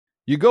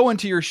You go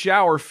into your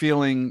shower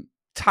feeling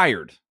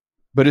tired,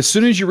 but as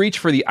soon as you reach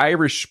for the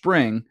Irish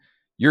Spring,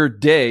 your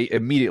day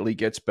immediately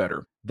gets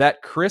better.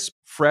 That crisp,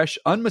 fresh,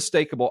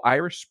 unmistakable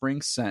Irish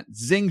Spring scent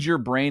zings your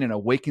brain and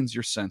awakens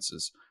your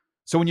senses.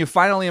 So when you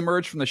finally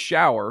emerge from the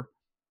shower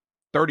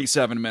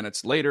 37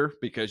 minutes later,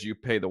 because you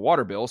pay the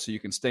water bill so you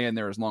can stay in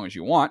there as long as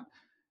you want,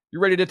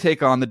 you're ready to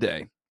take on the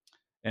day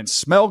and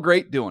smell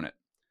great doing it.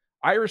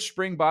 Irish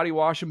Spring Body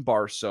Wash and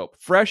Bar Soap.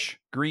 Fresh,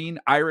 green,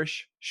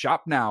 Irish.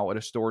 Shop now at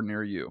a store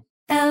near you.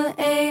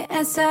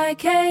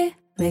 LASIK,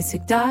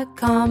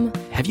 LASIK.com.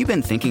 Have you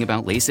been thinking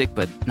about LASIK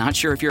but not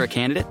sure if you're a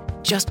candidate?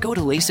 Just go to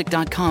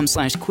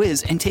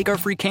LASIK.com/quiz and take our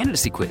free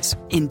candidacy quiz.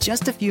 In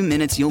just a few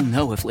minutes, you'll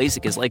know if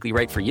LASIK is likely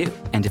right for you.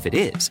 And if it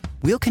is,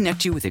 we'll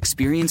connect you with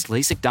experienced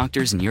LASIK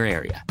doctors in your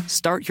area.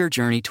 Start your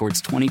journey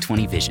towards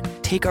 20/20 vision.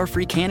 Take our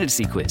free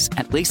candidacy quiz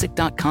at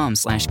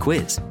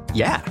LASIK.com/quiz.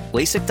 Yeah,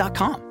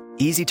 LASIK.com.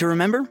 Easy to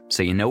remember,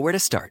 so you know where to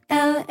start.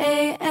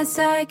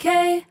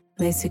 LASIK,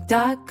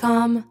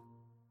 LASIK.com.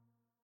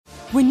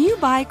 When you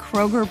buy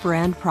Kroger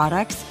brand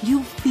products,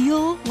 you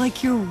feel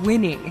like you're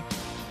winning.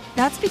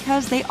 That's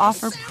because they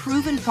offer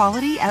proven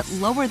quality at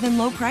lower than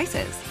low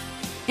prices.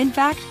 In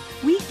fact,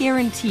 we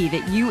guarantee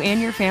that you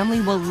and your family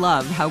will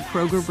love how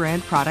Kroger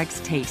brand products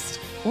taste,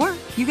 or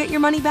you get your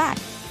money back.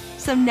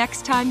 So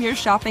next time you're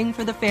shopping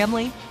for the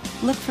family,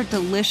 look for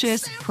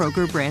delicious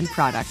Kroger brand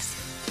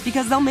products,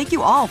 because they'll make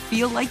you all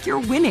feel like you're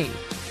winning.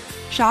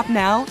 Shop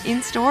now,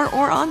 in-store,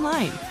 or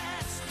online.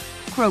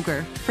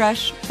 Kroger,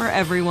 fresh for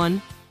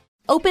everyone.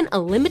 Open a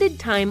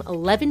limited-time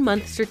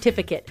 11-month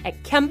certificate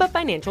at Kemba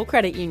Financial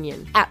Credit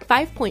Union. At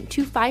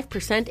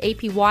 5.25%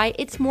 APY,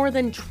 it's more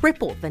than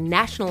triple the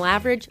national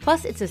average,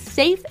 plus it's a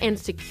safe and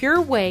secure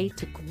way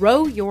to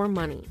grow your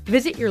money.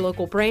 Visit your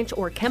local branch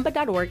or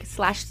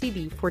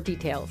kemba.org/CD for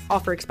details.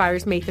 Offer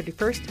expires May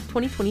 31st,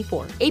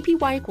 2024.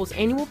 APY equals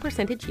annual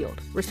percentage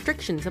yield.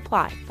 Restrictions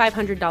apply.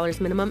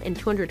 $500 minimum and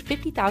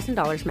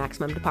 $250,000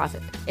 maximum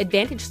deposit.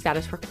 Advantage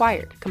status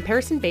required.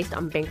 Comparison based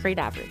on bank rate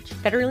average.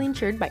 Federally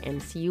insured by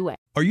NCUA.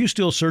 Are you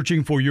still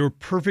searching for your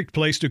perfect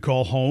place to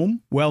call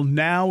home? Well,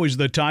 now is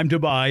the time to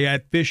buy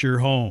at Fisher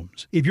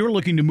Homes. If you're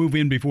looking to move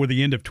in before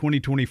the end of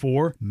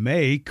 2024,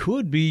 May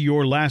could be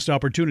your last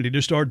opportunity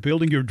to start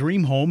building your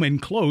dream home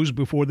and close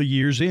before the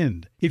year's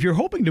end. If you're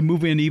hoping to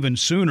move in even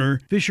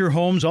sooner, Fisher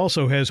Homes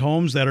also has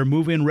homes that are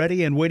move-in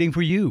ready and waiting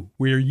for you,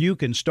 where you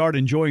can start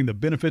enjoying the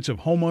benefits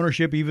of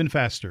homeownership even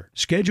faster.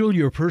 Schedule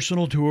your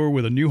personal tour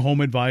with a new home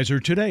advisor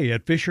today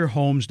at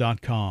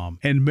FisherHomes.com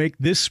and make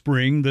this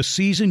spring the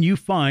season you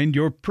find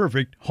your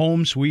perfect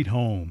home sweet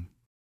home.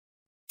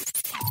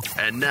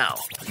 And now,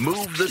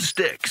 Move the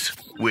Sticks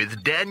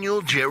with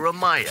Daniel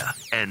Jeremiah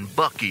and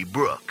Bucky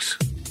Brooks.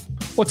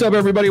 What's up,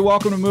 everybody?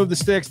 Welcome to Move the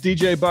Sticks.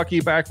 DJ Bucky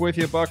back with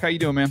you. Buck, how you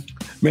doing, man?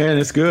 Man,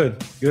 it's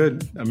good.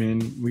 Good. I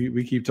mean,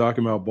 we keep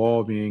talking about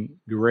ball being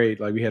great.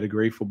 Like, we had a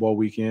great football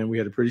weekend. We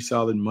had a pretty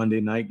solid Monday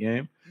night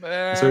game.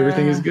 So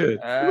everything is good.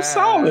 It was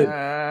solid.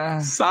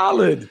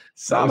 Solid.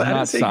 I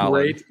didn't say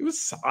great. It was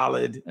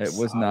solid. It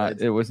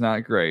was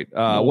not great.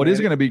 What is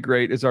going to be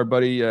great is our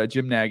buddy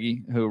Jim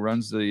Nagy, who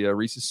runs the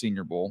Reese's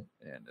Senior Bowl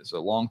and is a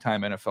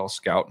longtime NFL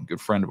scout and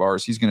good friend of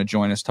ours. He's going to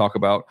join us, talk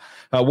about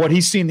what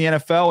he's seen in the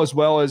NFL, as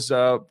well as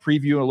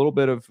preview a little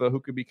bit of who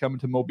could be coming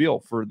to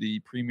Mobile for the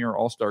premier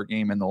All-Star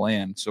game in the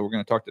land. So we're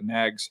going to talk to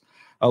Nags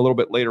a little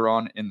bit later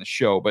on in the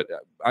show. But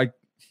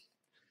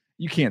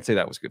you can't say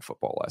that was good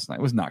football last night.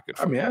 It was not good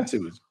football. I mean, I said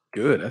it was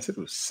good. I said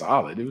it was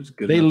solid. It was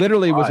good. They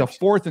literally was a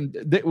fourth and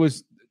it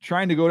was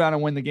trying to go down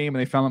and win the game,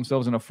 and they found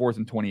themselves in a 4th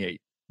and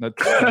 28.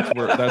 That's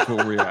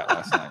where we were at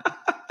last night.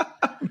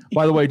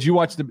 By the way, did you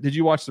watch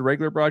the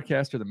regular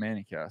broadcast or the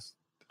Manning cast?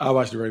 I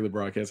watched the regular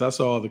broadcast. I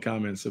saw all the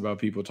comments about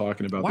people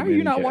talking about. Why the are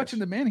you not cast. watching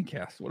the Manning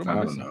cast? What am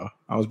I missing? don't know.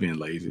 I was being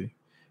lazy.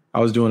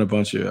 I was doing a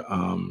bunch of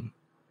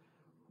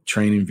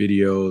training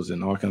videos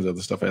and all kinds of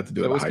other stuff I had to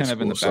do. So it was high kind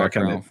school. of in the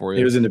background for you.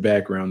 It was in the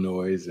background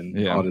noise and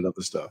all that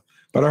other stuff.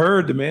 But I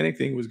heard the Manning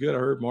thing was good. I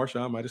heard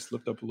Marshawn might have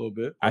slipped up a little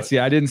bit. I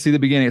didn't see the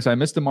beginning, so I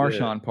missed the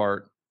Marshawn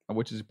part,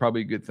 which is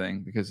probably a good thing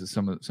because of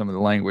some of the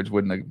language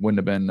wouldn't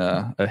have been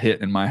a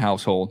hit in my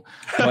household.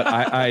 But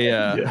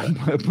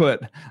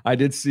but I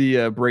did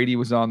see Brady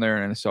was on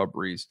there, and I saw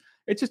Breeze.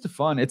 It's just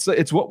fun.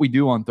 It's what we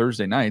do on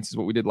Thursday nights. It's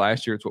what we did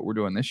last year. It's what we're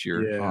doing this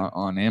year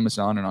on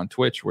Amazon and on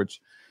Twitch, which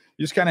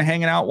you're just kind of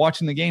hanging out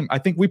watching the game. I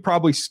think we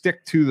probably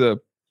stick to the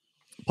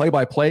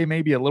play-by-play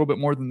maybe a little bit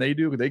more than they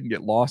do, but they can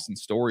get lost in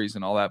stories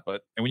and all that. And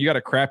when you got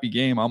a crappy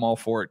game, I'm all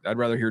for it. I'd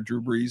rather hear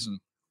Drew Brees and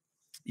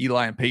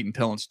Eli and Peyton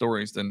telling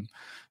stories than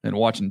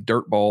watching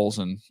dirt balls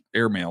and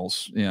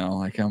airmails.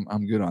 Like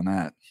I'm good on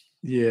that.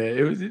 Yeah,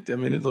 it was. I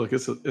mean, it's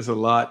a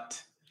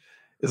lot.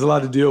 It's a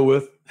lot to deal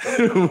with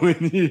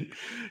when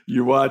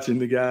you're watching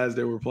the guys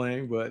that were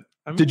playing. But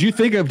I mean, did you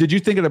think of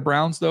the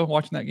Browns though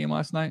watching that game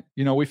last night?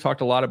 We've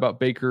talked a lot about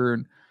Baker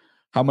and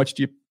how much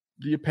do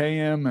you pay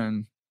him,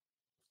 and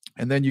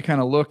then you kind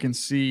of look and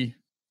see,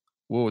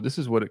 whoa, this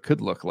is what it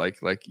could look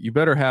like. Like you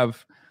better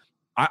have.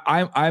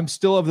 I'm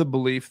still of the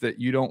belief that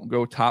you don't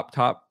go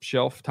top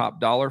shelf, top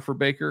dollar for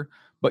Baker,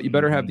 but you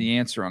better have the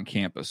answer on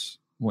campus.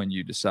 when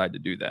you decide to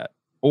do that,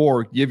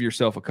 or give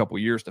yourself a couple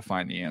years to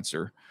find the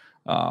answer.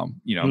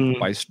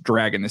 By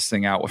dragging this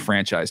thing out with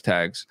franchise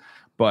tags.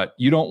 But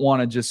you don't want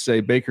to just say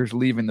Baker's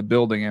leaving the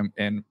building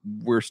and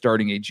we're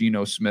starting a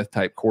Geno Smith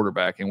type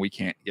quarterback and we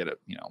can't get it.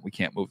 We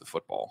can't move the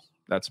football.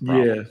 That's a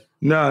problem. Yeah.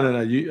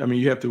 No.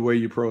 You have to weigh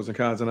your pros and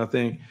cons. And I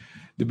think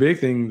the big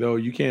thing, though,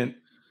 you can't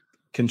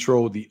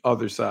control the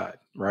other side,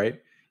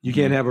 right? You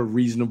can't have a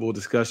reasonable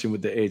discussion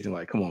with the agent.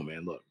 Like, come on,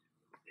 man, look,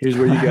 here's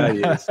where you guy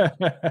is.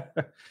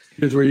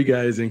 Here's where you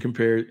guys in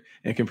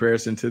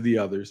comparison to the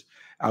others.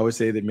 I would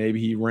say that maybe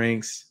he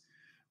ranks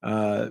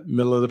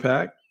middle of the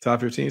pack,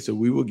 top 15. So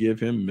we will give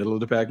him middle of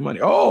the pack money.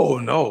 Oh,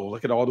 no,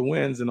 look at all the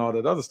wins and all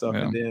that other stuff.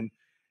 Yeah. And then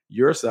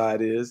your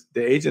side is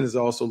the agent is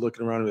also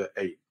looking around and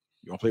hey,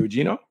 you want to play with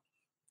Geno?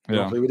 You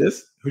want to play with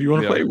this? Who do you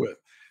want to play with?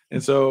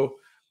 And so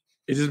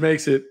it just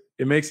makes it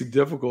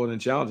difficult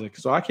and challenging.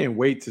 So I can't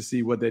wait to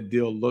see what that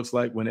deal looks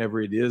like whenever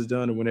it is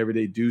done and whenever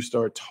they do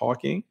start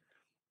talking.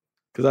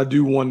 Because I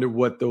do wonder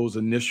what those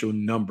initial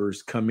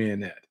numbers come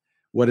in at.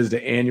 What is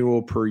the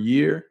annual per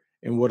year,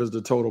 and what is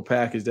the total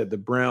package that the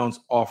Browns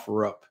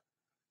offer up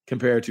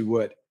compared to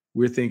what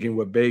we're thinking,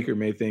 what Baker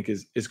may think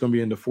is it's going to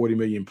be in the 40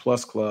 million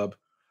plus club.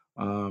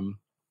 That's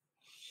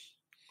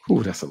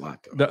a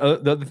lot, though.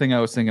 The other thing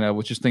I was thinking of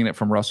was just thinking it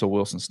from Russell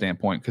Wilson's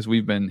standpoint, because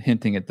we've been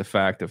hinting at the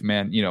fact of,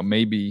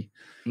 maybe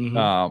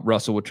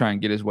Russell would try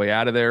and get his way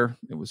out of there.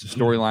 It was a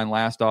storyline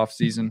last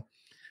offseason.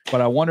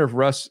 But I wonder if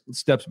Russ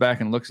steps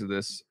back and looks at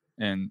this,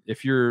 and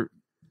if you're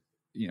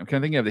kind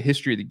of thinking of the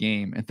history of the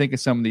game and think of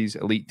some of these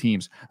elite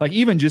teams, like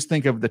even just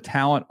think of the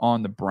talent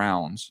on the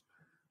Browns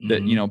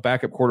that,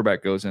 backup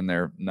quarterback goes in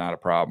there, not a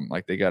problem.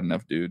 Like they got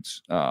enough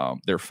dudes.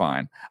 They're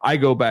fine. I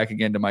go back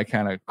again to my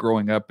kind of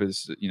growing up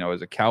as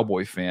a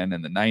Cowboy fan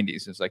in the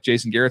 90s. It's like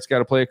Jason Garrett's got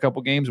to play a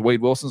couple games.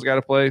 Wade Wilson's got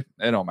to play.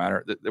 It don't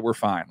matter. We're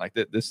fine. Like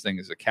this thing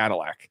is a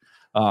Cadillac.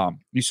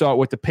 You saw it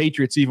with the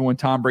Patriots, even when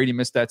Tom Brady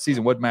missed that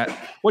season. What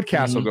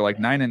Castle go like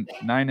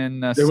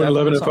 9-7? They were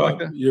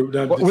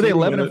 11-5. Like were they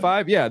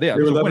 11-5? Yeah, they were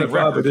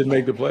 11-5. They didn't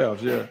make the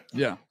playoffs.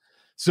 Yeah.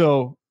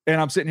 So, and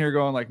I'm sitting here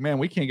going like, man,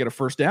 we can't get a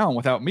first down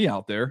without me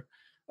out there.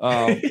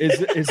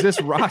 Is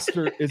this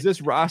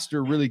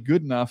roster really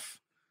good enough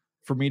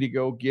for me to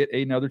go get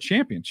another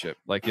championship?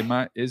 Like,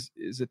 is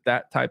it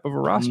that type of a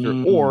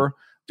roster, or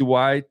do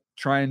I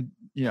try and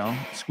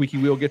squeaky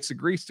wheel gets the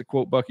grease, to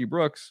quote Bucky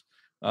Brooks?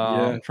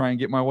 Try and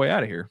get my way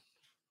out of here.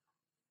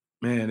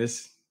 Man,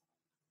 it's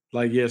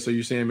like, so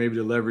you're saying maybe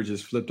the leverage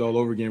is flipped all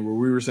over again, where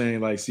we were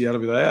saying like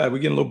Seattle be like, we're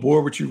getting a little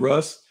bored with you,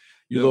 Russ.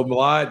 You're a little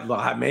light,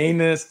 high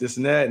maintenance, this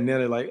and that. And then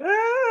they're like,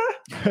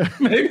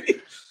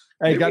 maybe.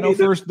 Hey, they got no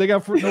first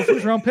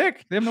round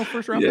pick. They have no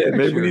first round pick. Yeah,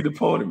 maybe we need to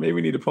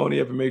pony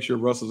up and make sure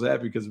Russell's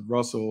happy, because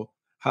Russell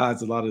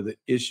hides a lot of the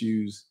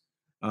issues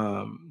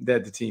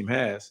that the team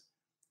has.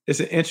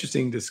 It's an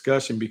interesting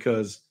discussion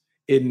because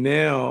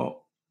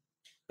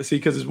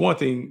because it's one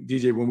thing,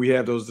 DJ, when we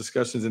have those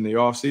discussions in the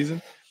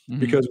offseason,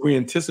 because we're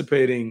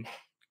anticipating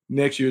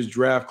next year's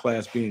draft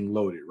class being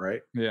loaded, right?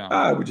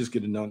 Yeah. We just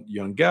get a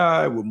young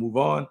guy, we'll move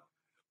on.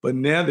 But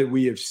now that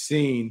we have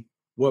seen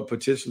what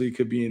potentially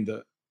could be in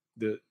the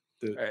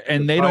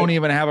they don't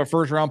even have a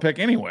first round pick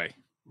anyway.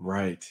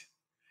 Right.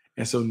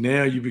 And so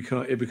now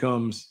it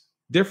becomes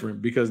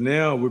different, because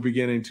now we're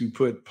beginning to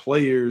put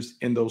players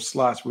in those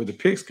slots where the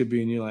picks could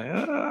be, and you're like,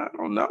 I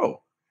don't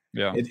know.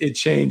 Yeah. It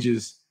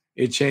changes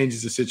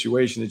the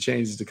situation, it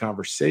changes the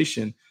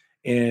conversation,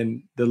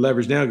 and the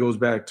leverage now goes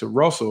back to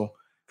Russell,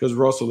 because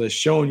Russell has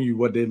shown you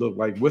what they look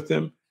like with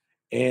him,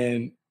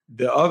 and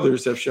the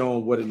others have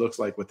shown what it looks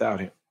like without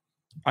him.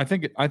 I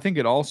think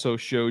it also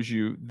shows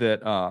you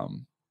that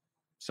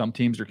some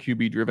teams are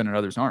QB driven and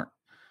others aren't.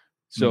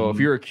 So if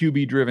you're a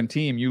QB driven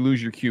team, you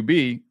lose your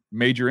QB,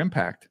 major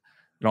impact.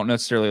 Don't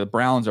necessarily, the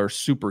Browns are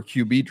super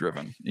QB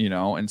driven,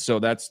 and so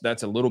that's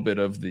a little bit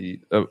of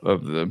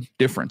the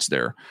difference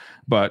there.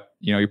 But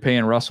you're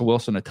paying Russell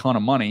Wilson a ton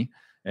of money,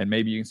 and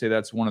maybe you can say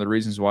that's one of the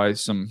reasons why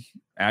some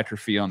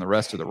atrophy on the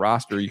rest of the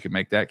roster. You could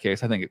make that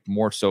case. I think it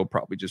more so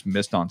probably just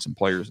missed on some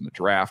players in the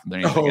draft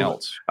than anything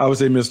else. I would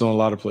say missed on a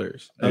lot of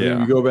players. I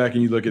mean, you go back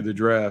and you look at the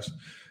drafts,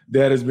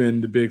 that has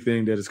been the big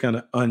thing that has kind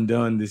of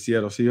undone the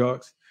Seattle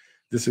Seahawks.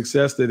 The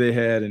success that they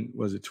had in,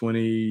 was it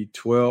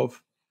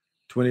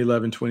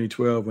 2011,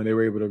 2012, when they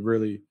were able to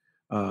really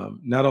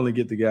not only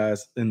get the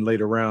guys in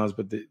later rounds,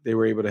 but they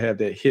were able to have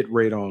that hit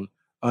rate on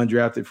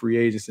undrafted free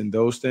agents and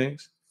those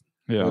things.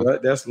 Yeah, well,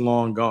 that's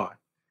long gone.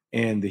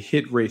 And the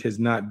hit rate has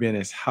not been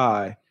as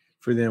high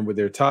for them with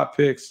their top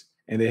picks,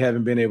 and they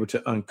haven't been able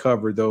to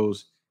uncover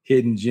those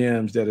hidden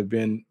gems that have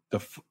been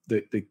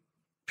the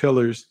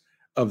pillars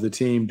of the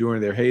team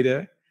during their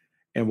heyday.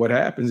 And what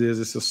happens is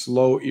it's a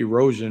slow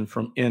erosion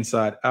from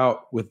inside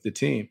out with the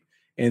team.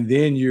 And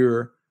then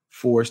you're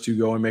forced to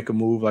go and make a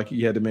move like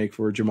you had to make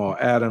for Jamal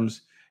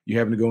Adams. You're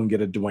having to go and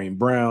get a Dwayne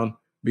Brown,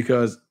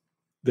 because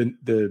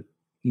the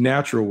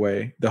natural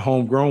way, the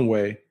homegrown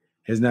way,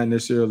 has not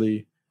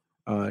necessarily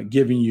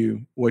giving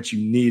you what you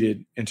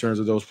needed in terms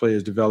of those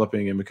players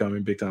developing and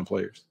becoming big-time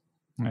players.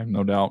 I have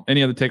no doubt.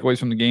 Any other takeaways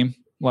from the game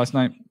last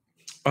night?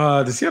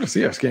 The Seattle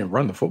Seahawks can't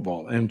run the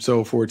football. And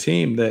so for a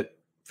team that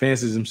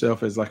fancies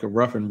himself as like a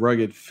rough and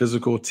rugged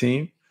physical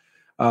team,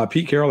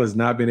 Pete Carroll has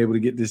not been able to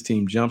get this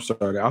team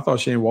jump-started. I thought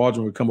Shane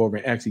Waldron would come over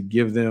and actually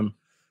give them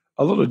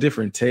a little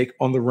different take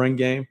on the run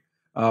game,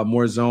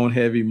 more zone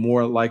heavy,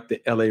 more like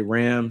the LA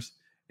Rams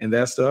and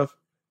that stuff.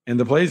 And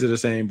the plays are the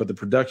same, but the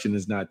production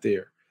is not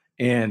there.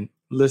 And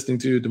listening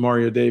to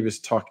Demario Davis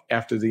talk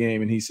after the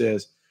game, and he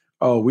says,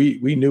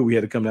 we knew we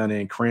had to come down there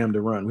and cram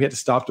the run. We had to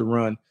stop the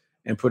run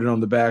and put it on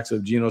the backs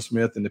of Geno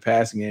Smith in the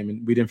passing game,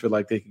 and we didn't feel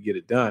like they could get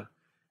it done.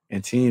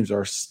 And teams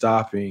are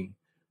stopping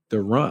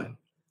the run.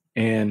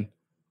 And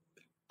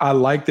I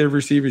like their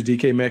receivers,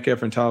 DK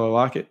Metcalf and Tyler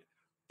Lockett,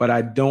 but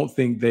I don't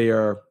think they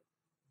are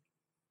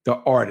the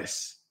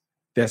artists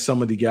that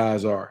some of the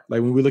guys are.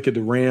 Like when we look at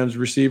the Rams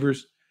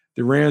receivers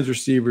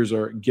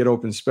are get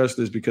open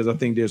specialists because I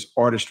think there's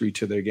artistry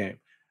to their game.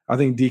 I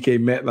think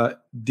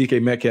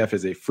DK Metcalf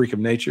is a freak of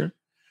nature,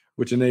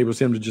 which enables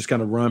him to just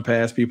kind of run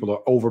past people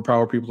or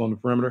overpower people on the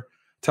perimeter.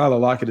 Tyler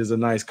Lockett is a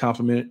nice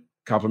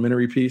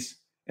complementary piece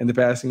in the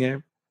passing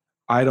game.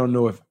 I don't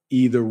know if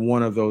either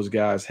one of those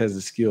guys has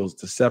the skills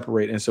to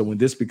separate. And so when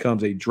this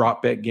becomes a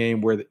drop back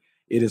game where it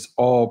is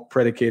all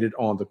predicated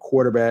on the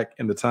quarterback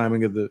and the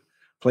timing of the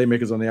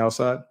playmakers on the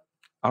outside,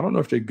 I don't know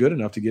if they're good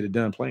enough to get it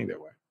done playing that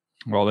way.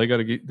 Well, they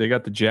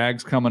got the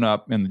Jags coming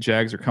up, and the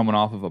Jags are coming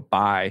off of a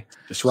bye.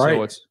 That's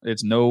right. So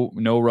it's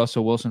no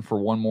Russell Wilson for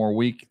one more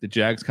week. The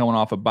Jags coming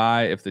off a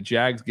bye. If the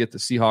Jags get the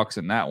Seahawks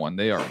in that one,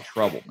 they are in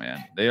trouble,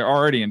 man. They are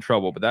already in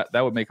trouble, but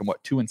that would make them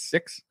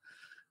 2-6.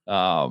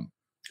 And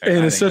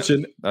it's such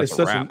an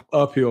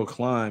uphill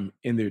climb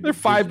in their. They're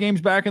 5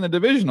 games back in the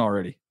division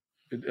already.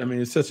 I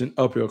mean, it's such an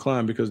uphill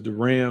climb because the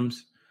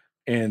Rams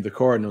and the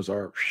Cardinals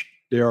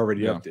they're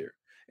already up there.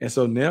 And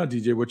so now,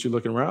 DJ, what you're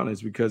looking around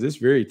is because it's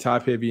very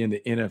top heavy in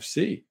the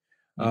NFC.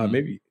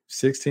 Maybe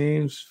 6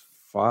 teams,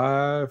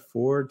 5-4-2,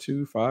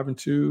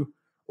 5-2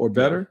 or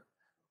better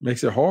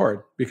makes it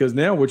hard because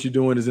now what you're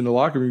doing is in the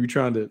locker room, you're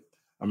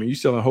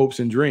selling hopes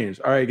and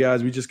dreams. All right,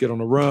 guys, we just get on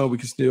the run. We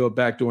can still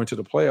backdoor into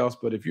the playoffs.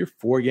 But if you're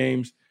 4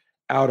 games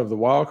out of the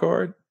wild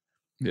card,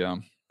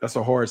 that's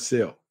a hard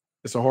sell.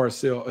 It's a hard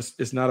sell.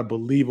 It's not a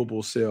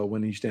believable sell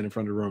when you stand in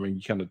front of the room and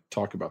you kind of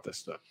talk about that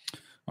stuff.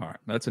 All right,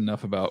 that's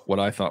enough about what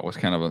I thought was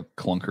kind of a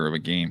clunker of a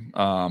game.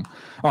 All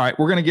right,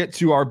 we're going to get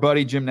to our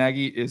buddy Jim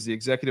Nagy, is the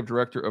executive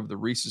director of the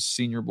Reese's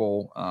Senior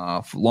Bowl,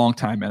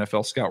 longtime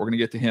NFL scout. We're going to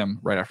get to him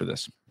right after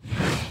this.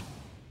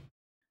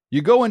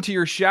 You go into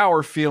your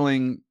shower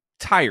feeling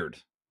tired,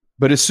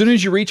 but as soon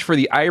as you reach for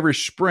the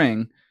Irish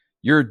Spring,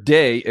 your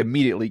day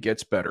immediately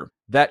gets better.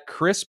 That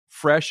crisp,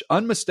 fresh,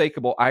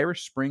 unmistakable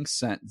Irish Spring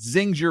scent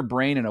zings your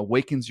brain and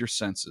awakens your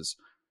senses.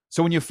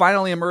 So when you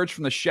finally emerge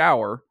from the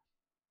shower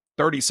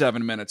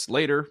 37 minutes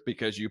later,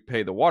 because you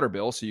pay the water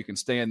bill so you can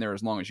stay in there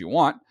as long as you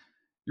want,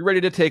 you're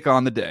ready to take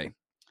on the day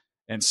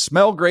and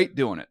smell great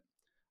doing it.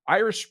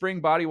 Irish Spring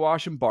Body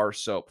Wash and Bar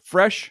Soap.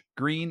 Fresh,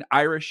 green,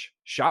 Irish.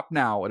 Shop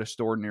now at a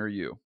store near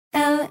you.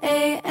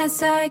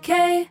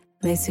 LASIK,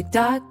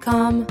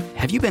 LASIK.com.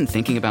 Have you been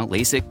thinking about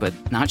LASIK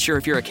but not sure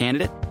if you're a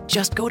candidate?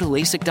 Just go to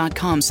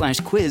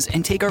LASIK.com/quiz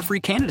and take our free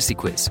candidacy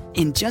quiz.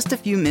 In just a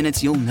few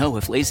minutes, you'll know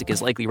if LASIK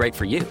is likely right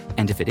for you.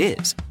 And if it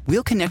is,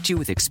 we'll connect you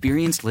with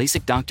experienced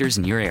LASIK doctors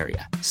in your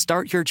area.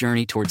 Start your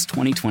journey towards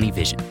 20/20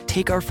 vision.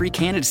 Take our free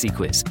candidacy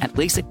quiz at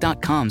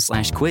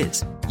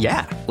LASIK.com/quiz.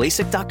 Yeah,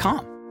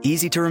 LASIK.com.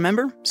 Easy to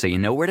remember, so you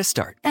know where to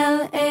start.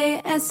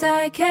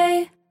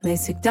 LASIK,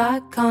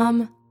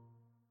 LASIK.com.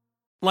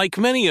 Like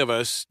many of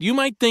us, you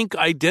might think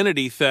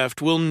identity theft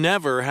will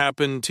never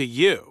happen to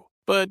you.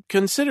 But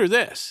consider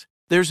this.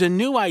 There's a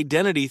new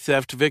identity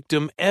theft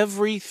victim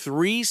every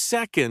 3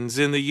 seconds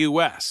in the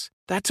U.S.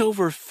 That's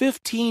over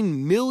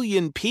 15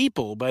 million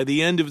people by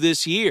the end of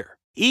this year,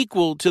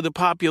 equal to the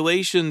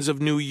populations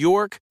of New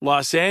York,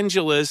 Los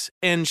Angeles,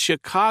 and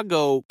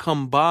Chicago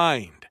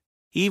combined.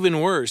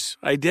 Even worse,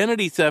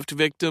 identity theft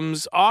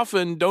victims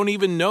often don't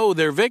even know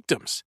they're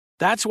victims.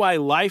 That's why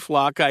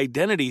LifeLock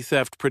Identity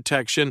Theft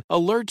Protection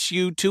alerts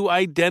you to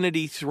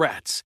identity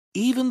threats,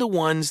 even the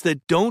ones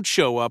that don't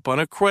show up on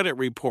a credit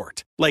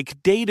report, like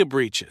data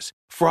breaches,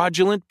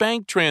 fraudulent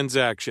bank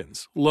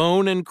transactions,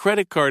 loan and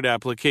credit card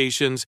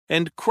applications,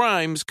 and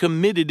crimes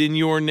committed in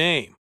your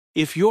name.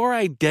 If your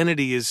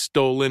identity is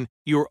stolen,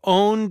 your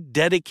own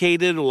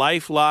dedicated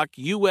LifeLock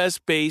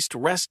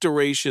U.S.-based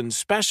restoration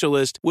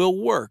specialist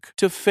will work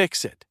to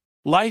fix it.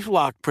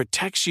 LifeLock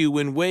protects you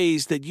in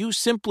ways that you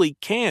simply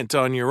can't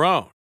on your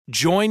own.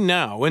 Join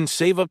now and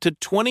save up to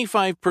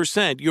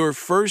 25% your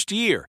first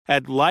year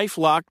at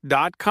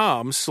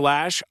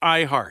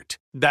LifeLock.com/iHeart.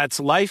 That's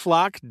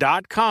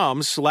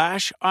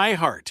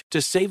LifeLock.com/iHeart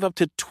to save up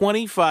to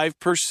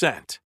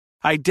 25%.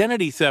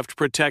 Identity theft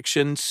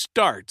protection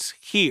starts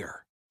here.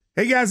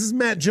 Hey guys, this is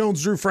Matt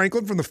Jones, Drew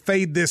Franklin from the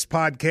Fade This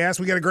podcast.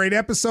 We got a great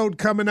episode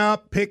coming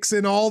up, picks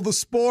in all the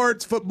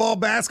sports, football,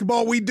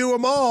 basketball, we do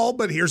them all,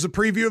 but here's a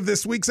preview of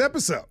this week's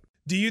episode.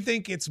 Do you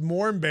think it's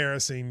more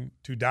embarrassing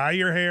to dye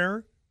your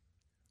hair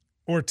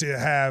or to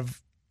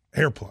have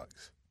hair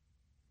plugs?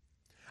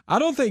 I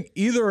don't think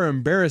either are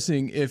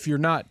embarrassing if you're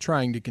not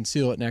trying to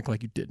conceal it and act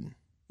like you didn't.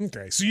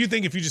 Okay, so you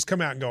think if you just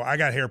come out and go, I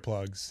got hair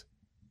plugs.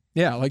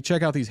 Yeah, like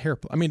check out these hair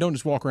plugs. I mean, don't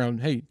just walk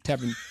around, hey,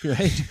 tapping,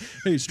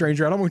 hey,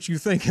 stranger, I don't want you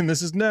thinking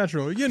this is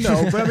natural. You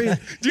know, but I mean,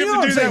 do you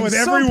have to do that with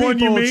everyone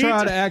you meet?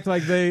 Try to act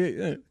like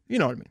they, you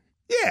know what I mean?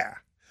 Yeah.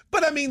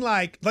 But I mean,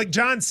 like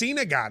John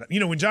Cena got it.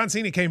 You know, when John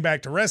Cena came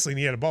back to wrestling,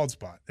 he had a bald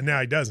spot, and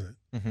now he doesn't.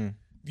 Mm-hmm.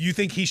 You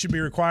think he should be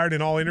required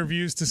in all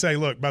interviews to say,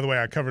 look, by the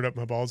way, I covered up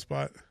my bald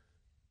spot?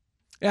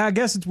 Yeah, I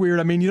guess it's weird.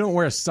 I mean, you don't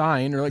wear a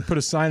sign or like put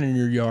a sign in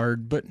your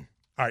yard, but.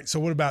 All right,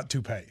 so what about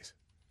toupees?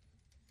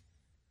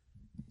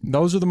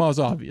 Those are the most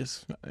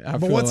obvious.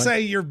 But let's say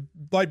you're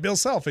like Bill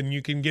Self and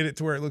you can get it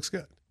to where it looks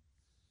good.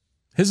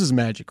 His is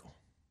magical.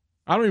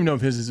 I don't even know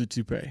if his is a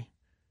toupee.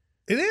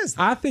 It is.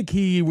 I think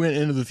he went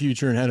into the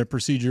future and had a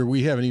procedure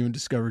we haven't even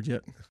discovered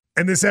yet.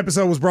 And this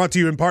episode was brought to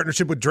you in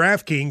partnership with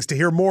DraftKings. To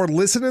hear more,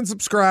 listen and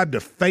subscribe to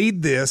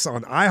Fade This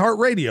on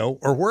iHeartRadio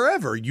or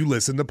wherever you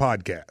listen to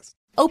podcasts.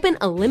 Open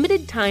a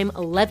limited-time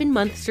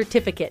 11-month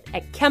certificate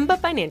at Kemba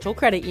Financial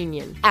Credit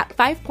Union. At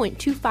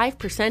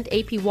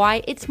 5.25%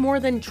 APY, it's more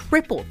than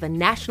triple the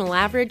national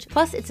average,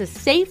 plus it's a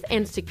safe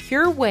and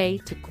secure way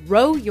to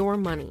grow your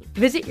money.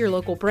 Visit your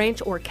local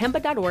branch or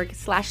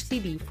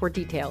kemba.org/cb for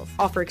details.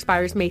 Offer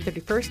expires May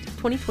 31st,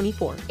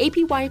 2024.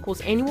 APY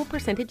equals annual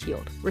percentage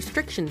yield.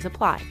 Restrictions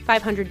apply.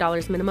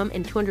 $500 minimum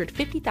and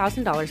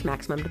 $250,000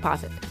 maximum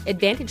deposit.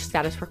 Advantage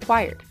status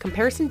required.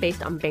 Comparison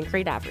based on bank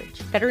rate average.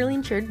 Federally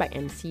insured by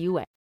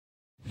NCUA.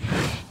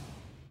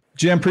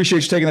 Jim,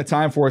 appreciate you taking the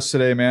time for us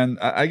today, man.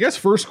 I guess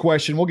first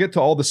question, we'll get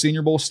to all the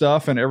Senior Bowl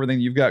stuff and everything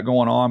you've got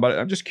going on, but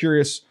I'm just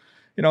curious,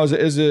 you know,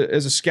 as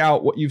a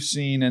scout, what you've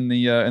seen in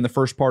the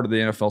first part of the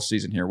NFL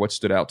season here. What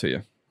stood out to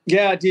you?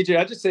 Yeah, DJ,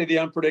 I'd just say the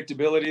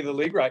unpredictability of the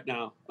league right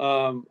now.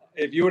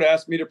 If you would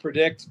ask me to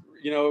predict,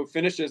 you know,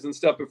 finishes and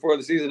stuff before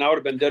the season, I would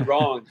have been dead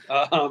wrong.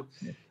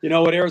 You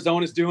know what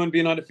Arizona's doing,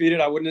 being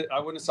undefeated, I wouldn't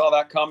have saw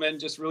that coming.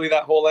 Just really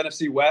that whole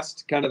NFC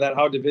West, kind of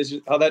how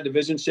that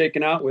division's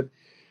shaking out with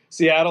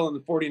Seattle and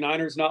the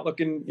 49ers not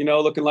looking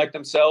like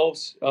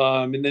themselves.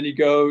 And then you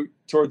go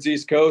towards the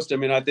East Coast. I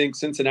mean, I think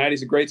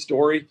Cincinnati's a great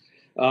story.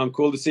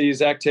 Cool to see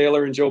Zach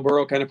Taylor and Joe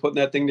Burrow kind of putting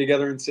that thing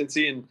together in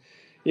Cincy. And,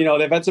 you know,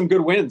 they've had some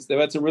good wins. They've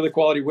had some really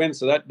quality wins.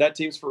 So that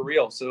team's for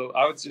real. So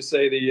I would just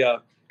say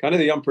the kind of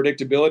the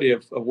unpredictability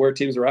of where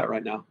teams are at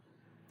right now.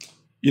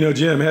 You know,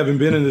 Jim, having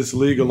been in this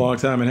league a long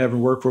time and having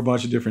worked for a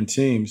bunch of different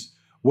teams,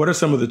 what are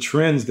some of the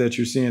trends that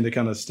you're seeing that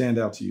kind of stand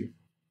out to you?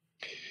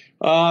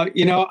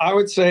 You know, I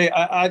would say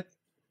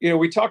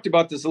we talked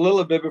about this a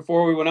little bit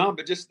before we went on,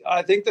 but just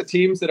I think the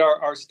teams that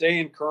are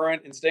staying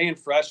current and staying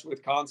fresh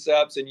with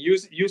concepts and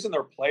using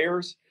their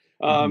players.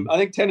 I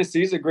think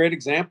Tennessee is a great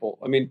example.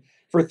 I mean,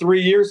 for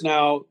 3 years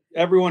now,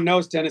 everyone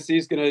knows Tennessee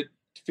is going to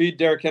feed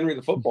Derrick Henry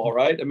the football,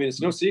 right? I mean, it's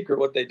no secret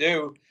what they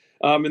do,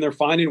 and they're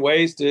finding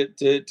ways to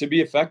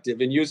be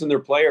effective and using their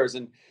players.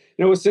 And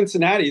you know, with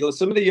Cincinnati,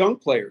 some of the young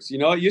players. You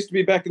know, it used to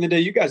be back in the day.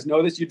 You guys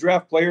know this. You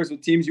draft players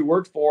with teams you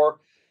worked for.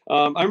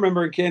 I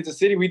remember in Kansas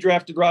City, we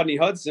drafted Rodney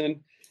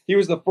Hudson. He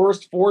was the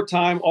first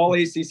 4-time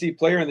All-ACC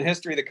player in the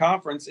history of the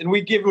conference, and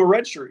we give him a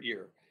redshirt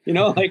year. You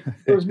know, like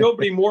there was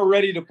nobody more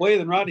ready to play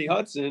than Rodney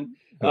Hudson,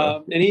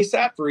 and he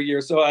sat for a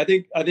year. So I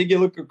think you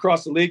look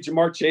across the league.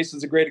 Jamar Chase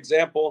is a great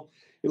example.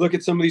 You look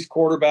at some of these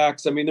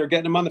quarterbacks. I mean, they're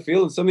getting them on the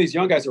field, and some of these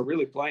young guys are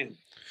really playing.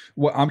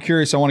 Well, I'm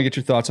curious. I want to get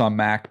your thoughts on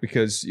Mac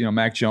because, you know,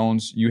 Mac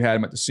Jones, you had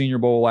him at the Senior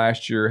Bowl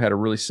last year, had a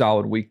really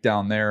solid week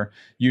down there.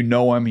 You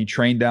know him. He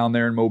trained down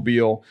there in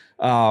Mobile.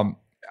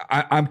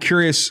 I'm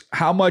curious,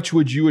 how much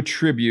would you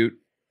attribute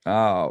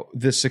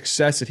the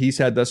success that he's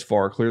had thus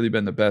far, clearly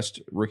been the best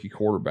rookie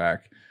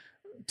quarterback,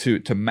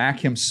 to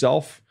Mac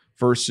himself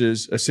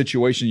versus a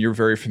situation you're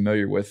very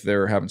familiar with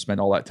there, having spent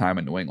all that time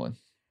in New England?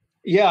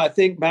 Yeah, I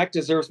think Mac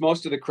deserves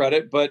most of the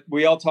credit, but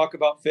we all talk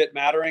about fit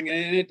mattering,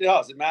 and it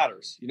does. It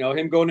matters. You know,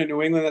 him going to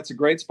New England, that's a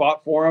great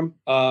spot for him.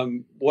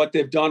 What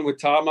they've done with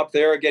Tom up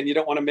there, again, you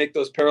don't want to make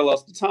those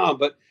parallels to Tom,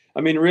 but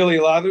I mean, really,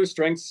 a lot of their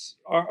strengths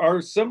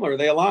are similar.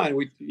 They align.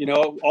 We, you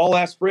know, all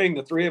last spring,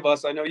 the three of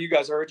us, I know you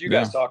guys heard you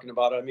guys talking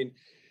about it. I mean,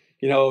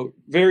 you know,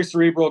 very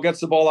cerebral,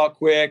 gets the ball out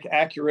quick,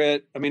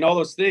 accurate. I mean, all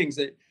those things.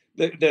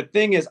 The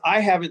thing is, I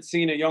haven't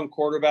seen a young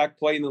quarterback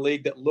play in the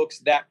league that looks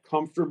that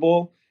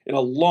comfortable in a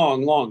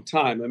long, long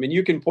time. I mean,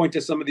 you can point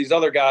to some of these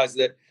other guys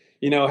that,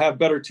 you know, have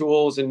better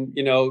tools and,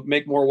 you know,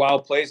 make more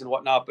wild plays and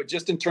whatnot. But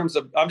just in terms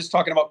of, I'm just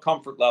talking about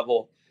comfort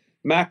level.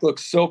 Mac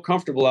looks so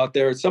comfortable out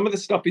there. Some of the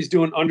stuff he's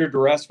doing under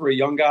duress for a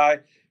young guy,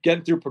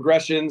 getting through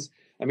progressions.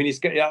 I mean,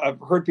 I've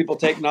heard people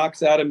take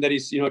knocks at him that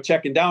he's, you know,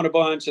 checking down a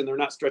bunch and they're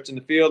not stretching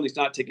the field and he's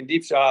not taking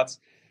deep shots.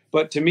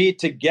 But to me,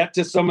 to get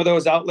to some of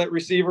those outlet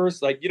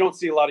receivers, like you don't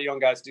see a lot of young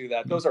guys do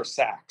that. Those are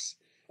sacks.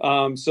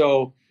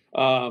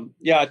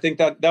 Yeah, I think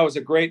that was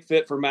a great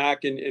fit for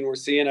Mac, and we're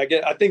seeing.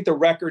 I think the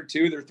record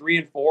too. They're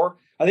 3-4.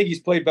 I think he's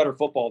played better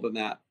football than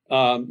that.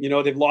 You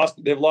know, they've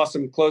lost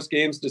some close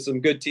games to some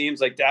good teams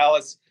like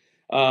Dallas.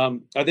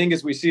 I think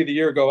as we see the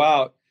year go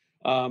out,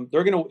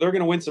 they're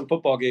gonna win some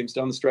football games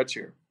down the stretch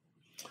here.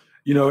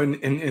 You know,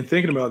 and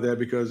thinking about that,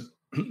 because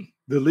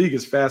the league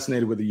is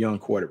fascinated with a young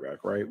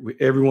quarterback, right?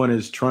 Everyone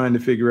is trying to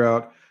figure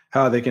out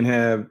how they can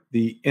have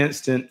the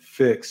instant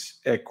fix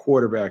at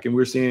quarterback. And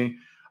we're seeing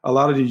a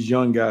lot of these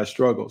young guys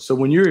struggle. So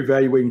when you're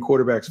evaluating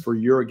quarterbacks for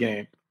your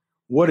game,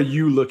 what are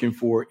you looking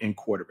for in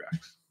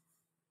quarterbacks?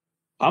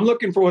 I'm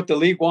looking for what the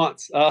league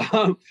wants.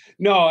 No,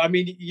 I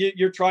mean,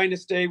 you're trying to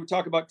stay. We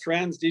talk about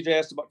trends. DJ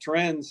asked about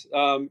trends.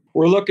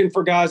 We're looking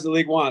for guys the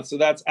league wants. So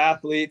that's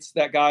athletes,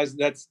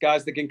 that's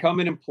guys that can come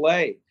in and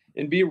play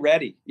and be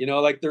ready. You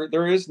know, like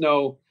there's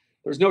no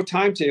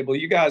timetable.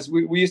 You guys,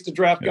 we used to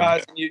draft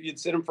guys and you'd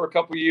sit them for a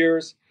couple of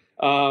years.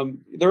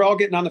 They're all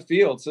getting on the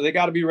field, so they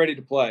got to be ready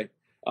to play.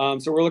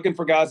 So we're looking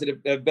for guys that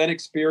have been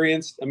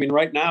experienced. I mean,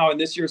 right now in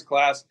this year's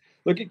class,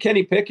 look at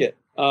Kenny Pickett.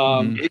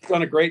 He's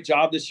done a great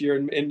job this year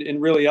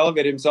and really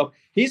elevated himself.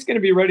 He's going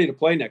to be ready to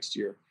play next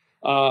year.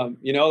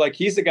 You know, like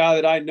he's a guy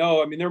that I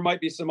know. I mean, there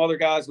might be some other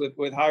guys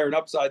with higher an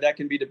upside that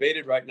can be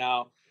debated right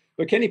now,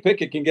 but Kenny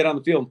Pickett can get on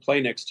the field and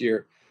play next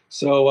year.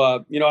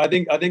 So, you know, I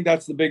think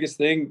that's the biggest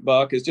thing,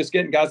 Buck, is just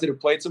getting guys that have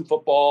played some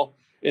football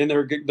and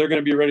they're going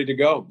to be ready to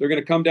go. They're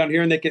going to come down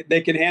here and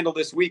they can handle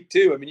this week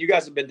too. I mean, you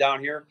guys have been down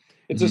here.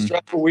 It's a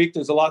stressful week.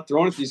 There's a lot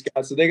thrown at these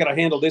guys, so they got to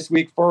handle this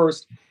week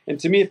first. And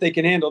to me, if they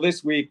can handle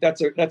this week,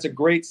 that's a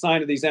great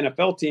sign of these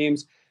NFL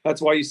teams.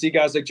 That's why you see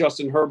guys like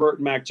Justin Herbert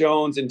and Mac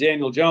Jones and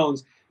Daniel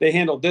Jones. They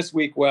handled this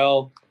week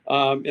well,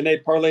 and they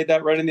parlayed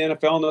that right in the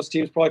NFL. And those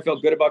teams probably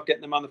felt good about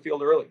getting them on the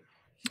field early.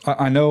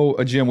 I know,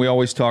 Jim, we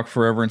always talk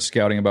forever in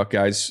scouting about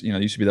guys. You know,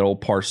 it used to be that old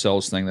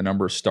Parcells thing, the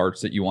number of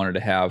starts that you wanted to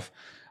have.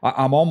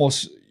 I'm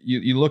almost.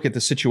 You look at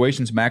the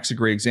situations, Mac's a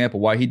great example.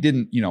 Why he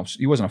didn't, you know,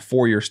 he wasn't a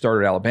 4-year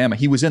starter at Alabama.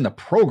 He was in the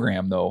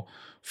program, though,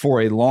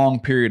 for a long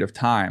period of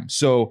time.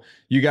 So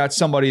you got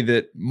somebody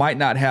that might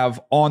not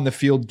have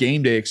on-the-field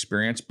game day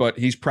experience, but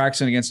he's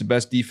practicing against the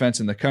best defense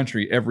in the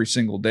country every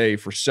single day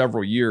for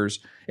several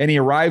years. And he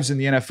arrives in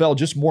the NFL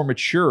just more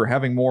mature,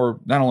 having more,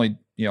 not only,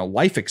 you know,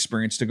 life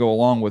experience to go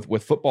along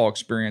with football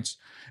experience.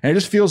 And it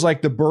just feels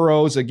like the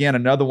Burrows, again,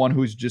 another one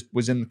who's just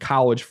was in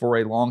college for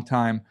a long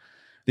time.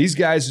 These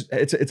guys,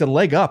 it's a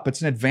leg up.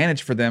 It's an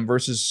advantage for them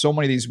versus so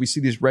many of these. We see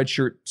these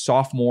redshirt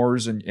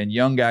sophomores and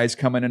young guys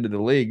coming into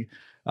the league.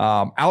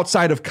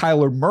 Outside of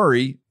Kyler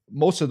Murray,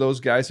 most of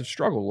those guys have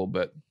struggled a little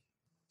bit.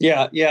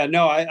 Yeah.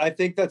 No, I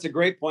think that's a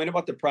great point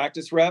about the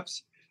practice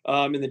reps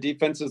and the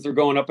defenses they're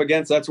going up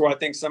against. That's where I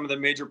think some of the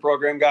major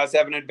program guys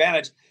have an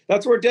advantage.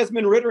 That's where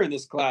Desmond Ridder in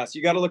this class.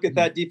 You got to look at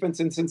that defense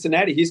in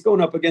Cincinnati. He's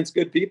going up against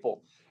good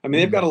people. I mean,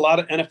 they've got a lot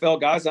of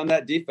NFL guys on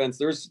that defense.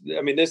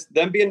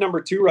 Them being number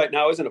 2 right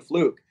now isn't a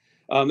fluke.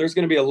 There's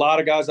going to be a lot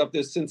of guys up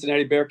this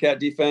Cincinnati Bearcat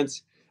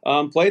defense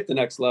play at the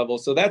next level.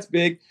 So that's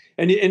big.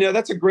 And you know,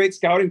 that's a great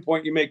scouting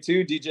point you make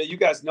too, DJ. You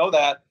guys know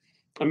that.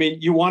 I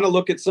mean, you want to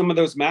look at some of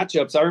those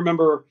matchups. I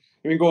remember,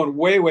 going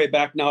way, way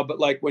back now, but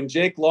like when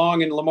Jake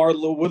Long and Lamar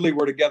Woodley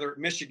were together at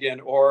Michigan,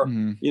 or,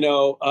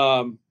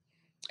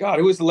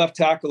 who was the left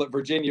tackle at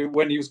Virginia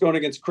when he was going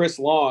against Chris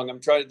Long?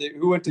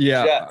 Who went to the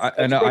Jets?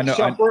 I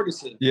know.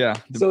 Ferguson. Yeah.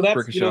 So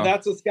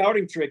that's a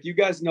scouting trick. You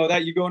guys know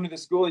that. You go into the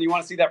school and you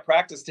want to see that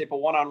practice tape of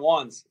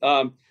one-on-ones.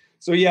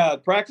 So yeah,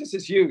 practice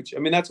is huge. I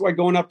mean, that's why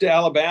going up to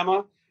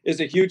Alabama is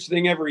a huge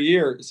thing every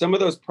year. Some of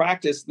those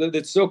practice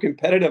that's so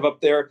competitive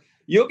up there,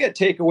 you'll get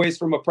takeaways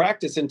from a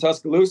practice in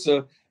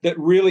Tuscaloosa that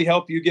really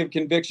help you give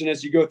conviction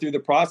as you go through the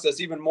process,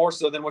 even more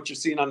so than what you're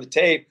seeing on the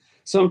tape.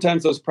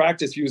 Sometimes those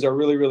practice views are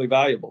really, really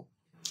valuable.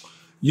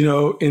 You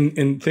know,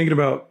 in thinking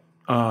about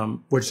what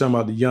you're talking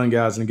about, the young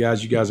guys and the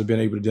guys you guys have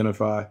been able to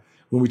identify,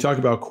 when we talk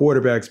about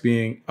quarterbacks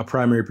being a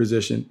primary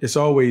position, it's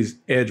always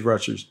edge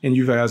rushers. And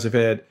you guys have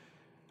had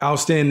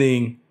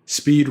outstanding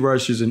speed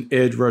rushers and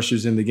edge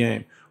rushers in the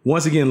game.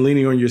 Once again,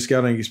 leaning on your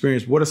scouting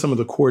experience, what are some of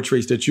the core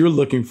traits that you're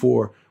looking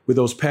for with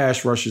those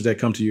pass rushers that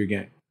come to your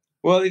game?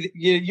 Well,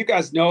 you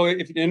guys know,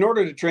 if in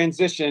order to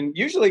transition,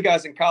 usually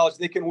guys in college,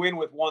 they can win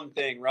with one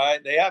thing,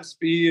 right? They have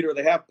speed or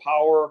they have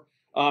power.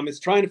 It's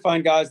trying to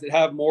find guys that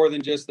have more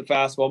than just the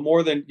fastball,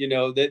 more than,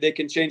 they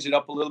can change it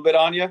up a little bit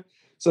on you.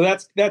 So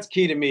that's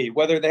key to me,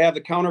 whether they have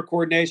the counter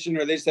coordination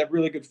or they just have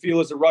really good feel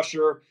as a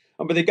rusher,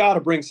 but they got to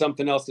bring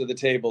something else to the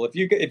table.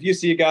 If you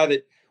see a guy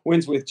that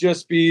wins with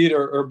just speed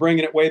or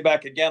bringing it way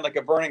back again, like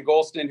a Vernon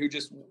Golston who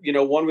just,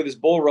 won with his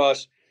bull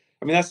rush,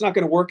 I mean, that's not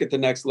going to work at the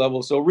next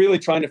level. So really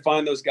trying to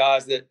find those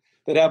guys that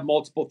have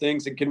multiple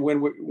things and can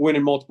win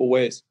in multiple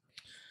ways.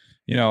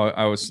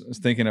 I was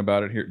thinking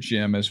about it here,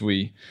 Jim, as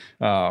we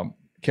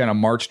kind of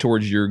march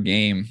towards your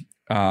game.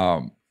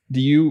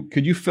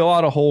 Could you fill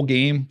out a whole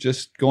game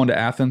just going to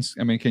Athens?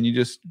 I mean, can you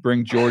just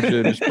bring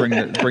Georgia, just bring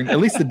at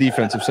least the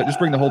defensive side, just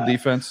bring the whole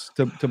defense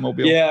to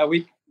Mobile? I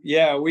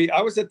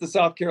was at the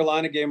South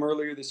Carolina game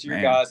earlier this year,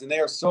 guys, and they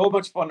are so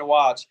much fun to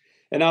watch.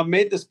 And I've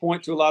made this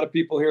point to a lot of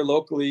people here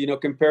locally,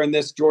 comparing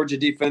this Georgia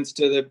defense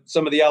to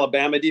some of the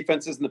Alabama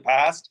defenses in the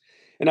past.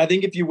 And I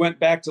think if you went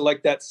back to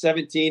like that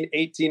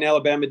 17-18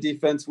 Alabama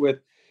defense with,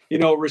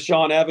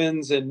 Rashaan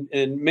Evans and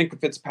Minkah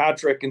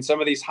Fitzpatrick and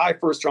some of these high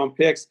first-round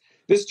picks,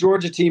 this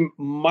Georgia team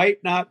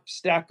might not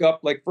stack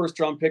up like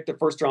first-round pick to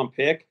first-round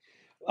pick.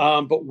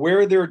 But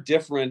where they're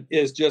different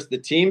is just the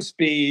team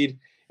speed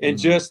and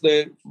just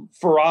the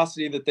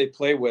ferocity that they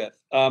play with.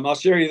 I'll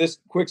share you this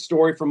quick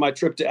story from my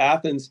trip to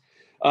Athens.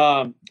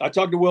 I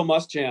talked to Will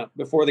Muschamp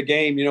before the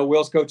game.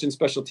 Will's coaching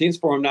special teams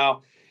for him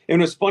now.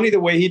 And it was funny the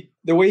way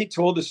he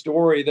told the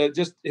story, that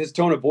just his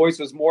tone of voice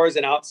was more as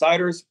an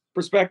outsider's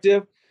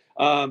perspective.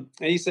 And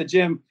he said,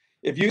 Jim,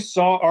 if you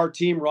saw our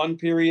team run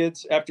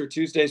periods after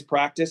Tuesday's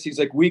practice, he's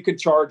like, we could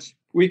charge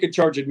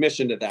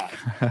admission to that.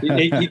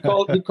 He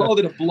called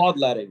it a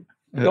bloodletting.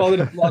 He called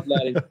it a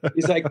bloodletting.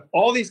 He's like,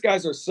 all these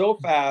guys are so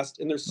fast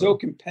and they're so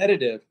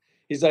competitive.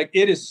 He's like,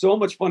 it is so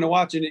much fun to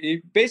watch. And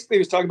he basically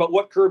was talking about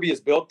what Kirby has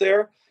built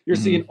there. You're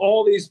seeing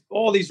all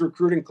these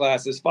recruiting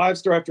classes,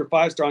 5-star after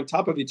 5-star on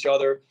top of each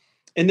other,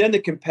 and then the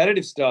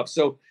competitive stuff.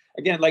 So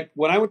again, like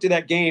when I went to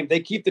that game, they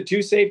keep the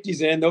 2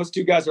 safeties in, those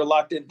 2 guys are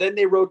locked in, then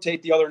they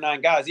rotate the other 9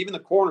 guys, even the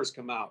corners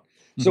come out.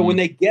 So when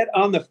they get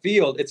on the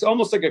field, it's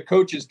almost like a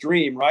coach's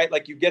dream, right?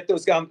 Like you get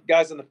those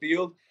guys on the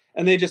field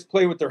and they just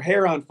play with their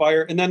hair on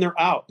fire, and then they're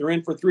out. They're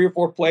in for 3 or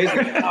 4 plays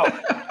and they're out.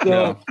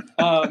 So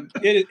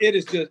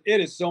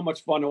it is so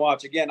much fun to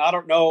watch. Again, I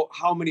don't know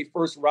how many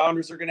first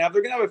rounders they're going to have.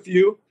 They're going to have a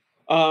few.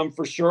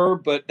 For sure,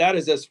 but that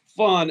is as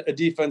fun a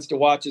defense to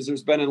watch as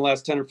there's been in the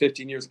last 10 or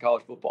 15 years of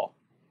college football.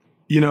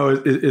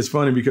 It's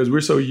funny because we're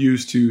so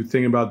used to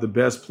thinking about the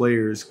best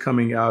players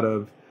coming out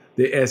of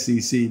the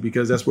SEC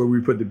because that's where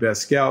we put the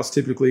best scouts.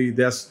 Typically,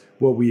 that's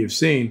what we have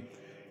seen.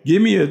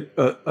 Give me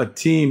a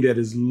team that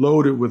is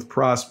loaded with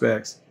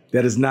prospects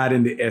that is not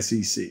in the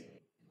SEC.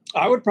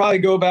 I would probably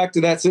go back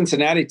to that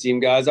Cincinnati team,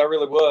 guys. I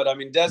really would. I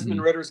mean,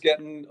 Desmond Ritter's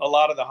getting a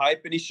lot of the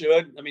hype, and he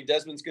should. I mean,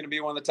 Desmond's going to be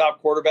one of the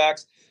top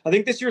quarterbacks. I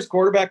think this year's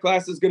quarterback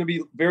class is going to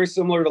be very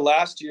similar to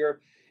last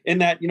year in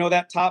that,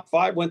 that top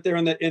 5 went there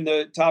in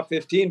the top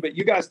 15. But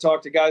you guys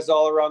talk to guys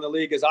all around the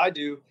league as I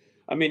do.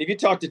 I mean, if you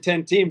talk to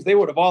 10 teams, they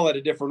would have all had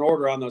a different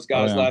order on those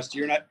guys last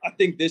year. And I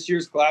think this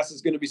year's class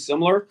is going to be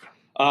similar,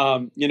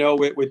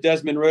 with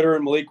Desmond Ridder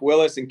and Malik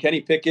Willis and Kenny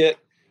Pickett.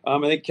 I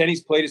think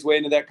Kenny's played his way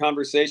into that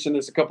conversation.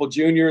 There's a couple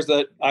juniors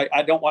that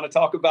I don't want to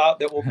talk about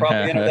that will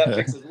probably enter that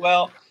mix as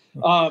well.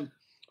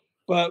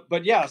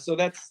 But yeah, so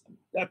that's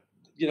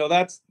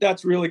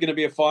really going to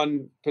be a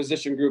fun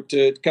position group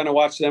to kind of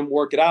watch them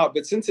work it out.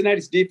 But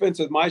Cincinnati's defense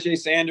with Myjai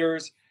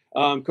Sanders,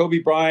 Kobe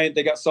Bryant,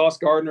 they got Sauce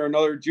Gardner,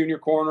 another junior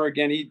corner.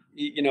 Again,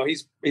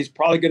 he's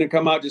probably going to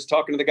come out just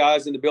talking to the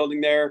guys in the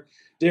building there.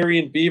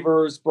 Darian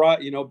Beavers,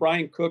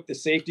 Brian Cook, the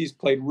safeties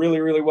played really,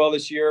 really well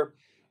this year.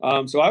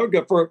 So I would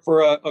go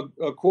for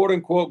a quote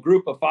unquote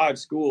group of 5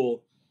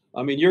 school.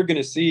 I mean, you're going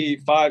to see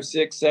 5,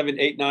 6, 7,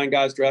 8, 9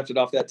 guys drafted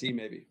off that team,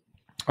 maybe.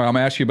 All right, I'm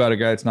going to ask you about a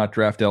guy that's not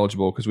draft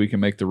eligible because we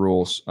can make the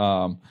rules.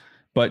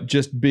 But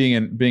just being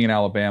in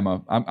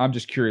Alabama, I'm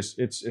just curious.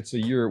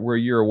 We're a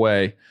year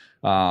away.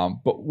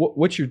 But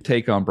what's your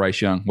take on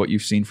Bryce Young? What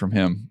you've seen from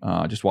him,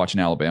 just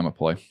watching Alabama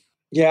play?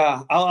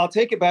 Yeah, I'll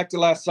take it back to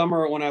last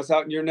summer when I was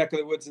out in your neck of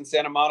the woods in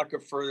Santa Monica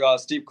for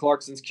Steve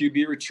Clarkson's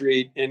QB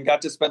retreat and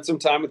got to spend some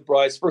time with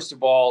Bryce. First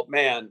of all,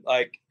 man,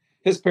 like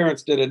his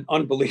parents did an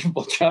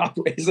unbelievable job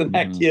raising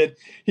that kid.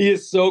 He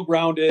is so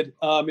grounded.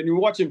 And you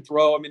watch him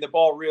throw. I mean, the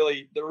ball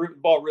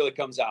really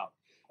comes out.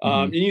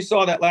 And you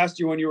saw that last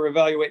year when you were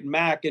evaluating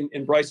Mac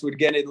and Bryce would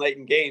get in late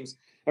in games.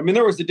 I mean,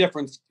 there was a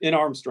difference in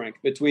arm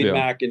strength between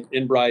Mac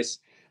and Bryce.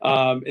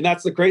 And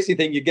that's the crazy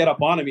thing. You get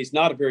up on him. He's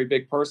not a very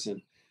big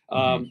person.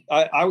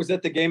 I was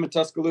at the game in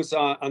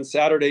Tuscaloosa on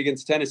Saturday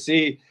against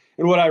Tennessee.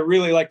 And what I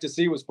really like to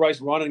see was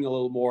Bryce running a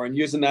little more and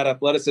using that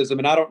athleticism.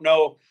 And I don't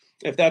know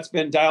if that's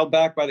been dialed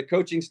back by the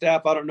coaching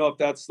staff. I don't know if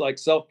that's like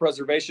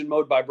self-preservation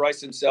mode by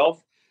Bryce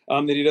himself,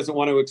 that he doesn't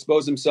want to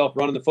expose himself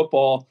running the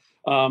football.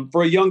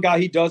 For a young guy,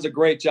 he does a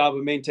great job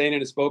of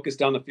maintaining his focus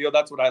down the field.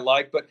 That's what I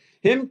like. But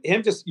him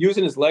just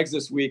using his legs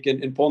this week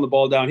and pulling the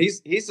ball down,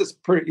 he's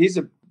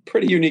a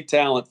pretty unique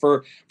talent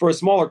for a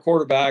smaller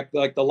quarterback,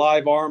 like the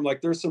live arm.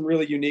 Like there's some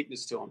really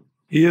uniqueness to him.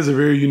 He is a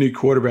very unique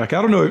quarterback.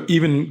 I don't know if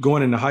even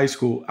going into high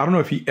school, I don't know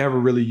if he ever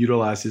really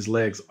utilized his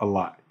legs a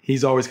lot.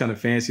 He's always kind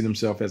of fancied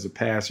himself as a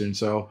passer. And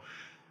so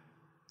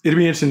it'll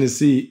be interesting to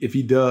see if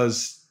he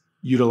does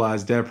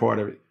utilize that part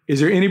of it. Is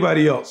there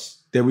anybody else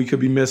that we could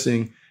be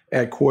missing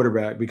at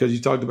quarterback? Because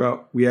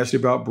we asked you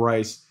about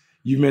Bryce.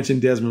 You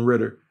mentioned Desmond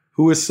Ridder.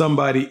 Who is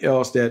somebody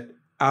else that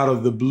out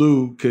of the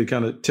blue could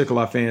kind of tickle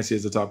our fancy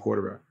as a top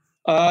quarterback?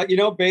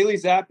 Bailey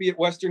Zappi at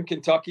Western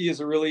Kentucky is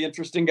a really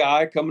interesting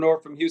guy coming over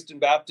from Houston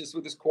Baptist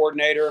with his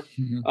coordinator.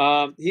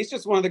 He's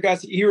just one of the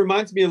guys. He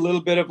reminds me a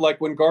little bit of like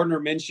when Gardner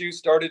Minshew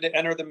started to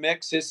enter the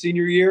mix his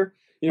senior year.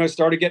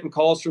 Started getting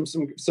calls from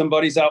some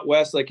buddies out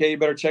west, like, hey, you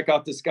better check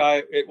out this guy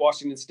at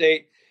Washington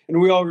State.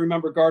 And we all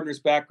remember Gardner's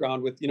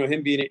background with,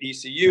 him being at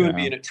ECU and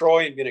being at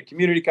Troy and being at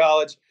community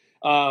college.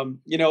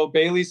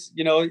 Bailey's,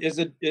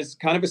 is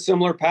kind of a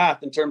similar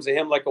path in terms of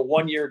him, like a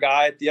 1-year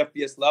guy at the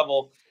FBS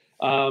level.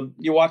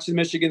 You watch the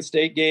Michigan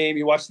State game,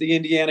 you watch the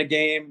Indiana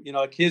game,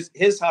 like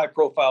his high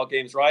profile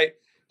games, right?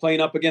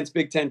 Playing up against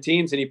Big Ten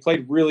teams, and he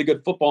played really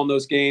good football in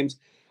those games.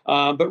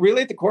 But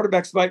really at the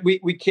quarterback spot,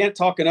 we can't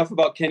talk enough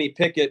about Kenny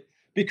Pickett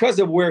because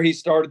of where he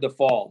started the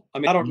fall. I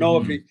mean, I don't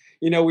know if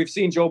we've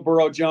seen Joe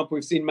Burrow jump,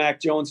 we've seen Mac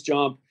Jones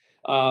jump.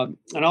 And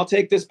I'll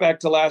take this back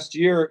to last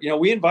year.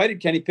 We invited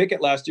Kenny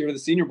Pickett last year to the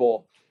Senior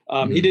Bowl.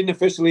 He didn't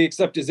officially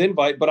accept his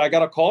invite, but I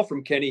got a call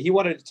from Kenny. He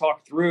wanted to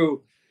talk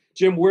through,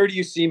 Jim, where do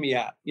you see me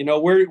at?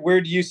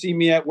 Where do you see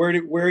me at? Where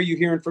are you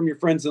hearing from your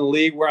friends in the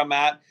league where I'm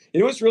at?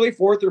 And it was really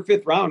 4th or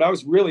 5th round. I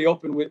was really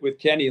open with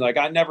Kenny. Like,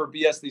 I never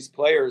BS these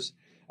players.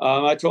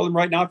 I told him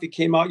right now, if you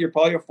came out, you're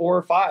probably a 4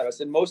 or 5. I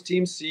said, most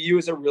teams see you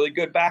as a really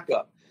good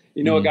backup.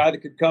 A guy that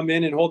could come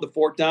in and hold the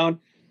fort down.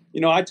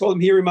 I told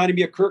him he reminded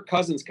me of Kirk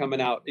Cousins coming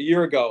out a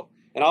year ago.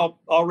 And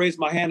I'll raise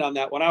my hand on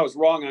that when I was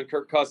wrong on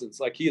Kirk Cousins.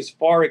 Like, he has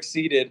far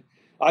exceeded.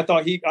 I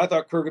thought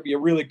Kirk would be a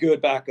really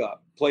good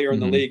backup player in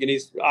the league, and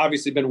he's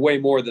obviously been way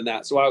more than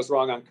that. So I was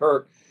wrong on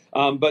Kirk.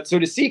 But so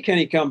to see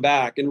Kenny come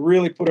back and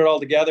really put it all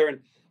together,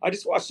 and I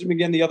just watched him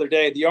again the other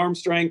day. The arm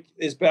strength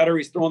is better.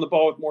 He's throwing the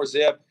ball with more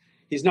zip.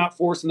 He's not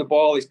forcing the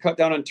ball. He's cut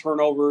down on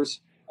turnovers.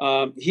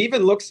 He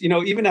even looks,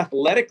 even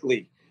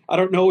athletically. I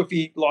don't know if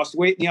he lost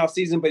weight in the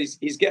offseason, but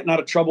he's getting out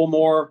of trouble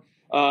more.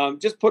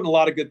 Just putting a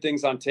lot of good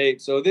things on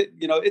tape. So that,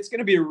 it's going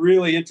to be a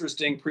really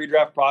interesting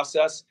pre-draft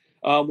process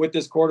with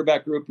this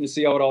quarterback group and to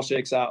see how it all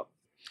shakes out.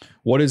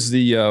 What is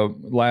the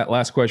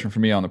last question for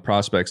me on the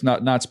prospects?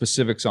 Not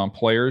specifics on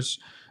players,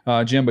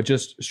 Jim, but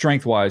just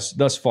strength-wise,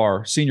 thus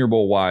far, Senior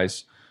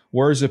Bowl-wise,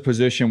 where's a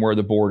position where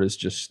the board is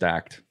just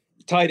stacked?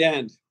 Tight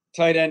end.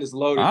 Tight end is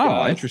loaded. Oh,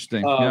 guys.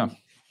 Interesting. Yeah.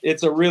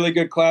 It's a really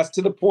good class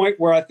to the point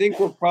where I think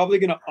we're probably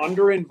going to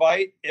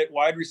under-invite at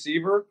wide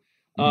receiver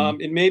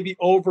and maybe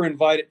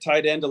over-invite at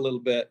tight end a little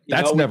bit.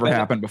 That's never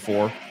happened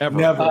before. Ever.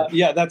 Never.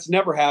 That's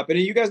never happened.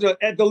 And you guys know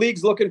the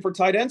league's looking for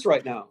tight ends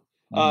right now.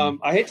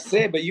 I hate to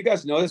say it, but you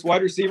guys know this.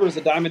 Wide receiver is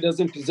a dime a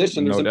dozen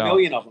position. There's a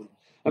million of them.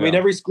 I mean,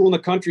 every school in the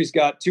country's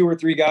got 2 or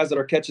 3 guys that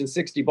are catching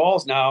 60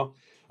 balls now.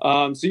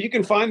 So you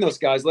can find those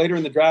guys later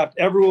in the draft.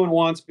 Everyone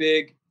wants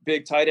big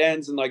tight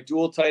ends and like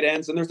dual tight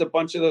ends. And there's a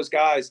bunch of those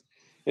guys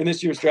in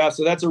this year's draft.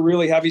 So that's a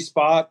really heavy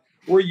spot.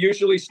 We're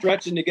usually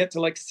stretching to get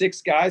to like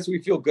 6 guys we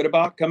feel good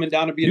about coming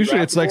down to be usually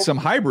draftable. It's like some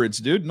hybrids,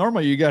 dude.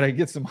 Normally you got to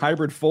get some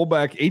hybrid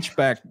fullback,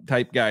 H-back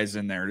type guys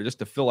in there just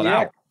to fill it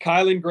out.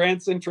 Kylan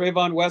Granson,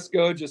 Trayvon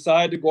Wesco,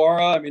 Josiah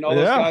DeGuara. I mean, all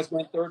those guys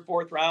went 3rd,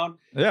 4th round.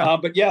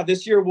 But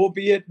this year we'll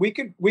be at, we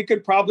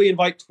could probably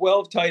invite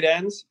 12 tight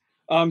ends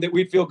that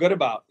we'd feel good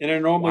about. In a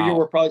normal year,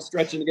 we're probably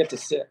stretching to get to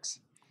 6.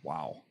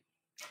 Wow.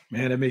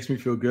 Man, that makes me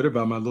feel good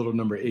about my little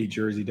number 8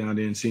 jersey down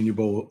there in Senior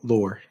Bowl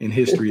lore in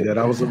history. That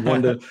I was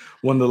one of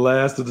the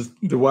last of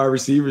the wide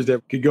receivers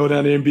that could go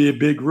down there and be a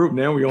big group.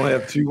 Now we only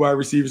have 2 wide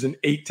receivers and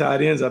 8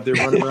 tight ends out there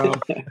running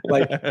around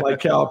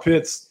like Kyle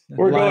Pitts,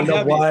 lined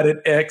up wide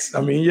at X.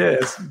 I mean,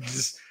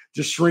 it's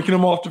just shrinking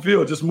them off the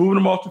field, just moving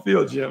them off the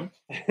field, Jim.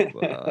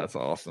 Wow, that's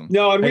awesome.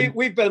 No, and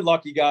we've been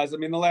lucky, guys. I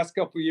mean, the last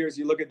couple of years,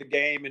 you look at the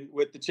game and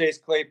with the Chase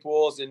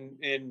Claypools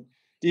and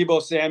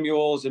Deebo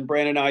Samuels and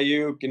Brandon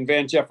Ayuk and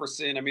Van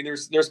Jefferson. I mean,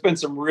 there's been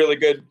some really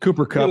good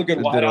Cooper Kupp really good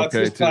wideouts.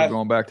 Okay too,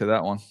 going back to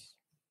that one.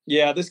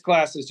 Yeah, this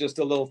class is just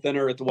a little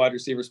thinner at the wide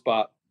receiver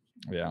spot.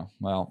 Yeah,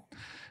 well,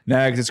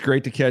 Nags, it's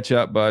great to catch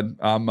up, bud.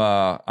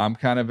 I'm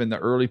kind of in the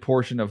early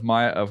portion of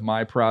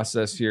my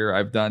process here.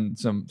 I've done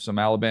some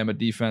Alabama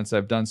defense.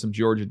 I've done some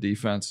Georgia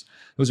defense.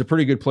 It was a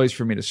pretty good place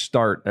for me to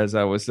start as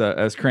I was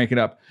as cranking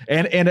up,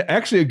 and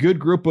actually a good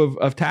group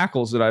of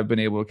tackles that I've been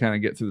able to kind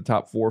of get through the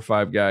top 4 or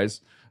 5 guys.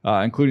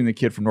 Including the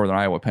kid from Northern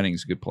Iowa.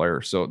 Penning's a good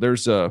player. So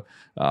there's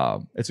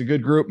it's a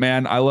good group,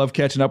 man. I love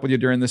catching up with you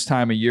during this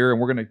time of year,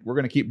 and we're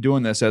gonna keep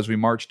doing this as we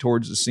march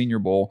towards the Senior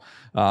Bowl.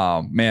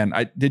 Man,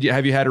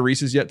 have you had a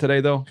Reese's yet today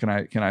though? Can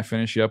I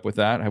finish you up with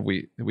that? Have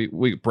we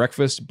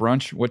breakfast,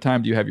 brunch? What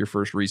time do you have your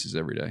first Reese's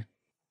every day?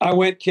 I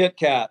went Kit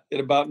Kat at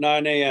about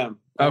 9 a.m.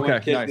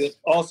 Okay, nice.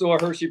 Also a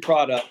Hershey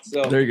product.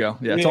 So there you go.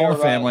 Yeah, it's all the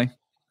family.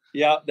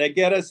 Yeah, they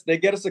get us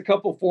a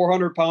couple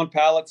 400-pound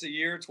pallets a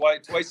year.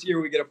 Twice a year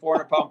we get a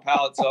 400-pound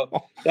pallet. So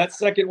that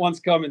second one's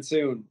coming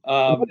soon.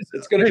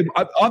 It's going to be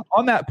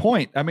on that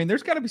point. I mean,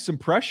 there's got to be some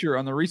pressure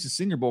on the Reese's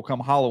Senior Bowl come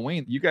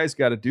Halloween. You guys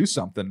got to do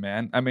something,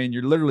 man. I mean,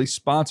 you're literally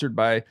sponsored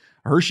by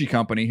Hershey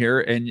Company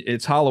here, and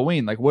it's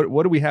Halloween. Like,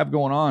 what do we have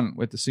going on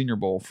with the Senior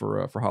Bowl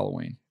for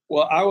Halloween?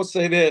 Well, I will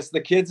say this.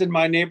 The kids in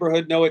my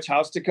neighborhood know which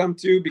house to come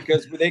to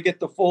because they get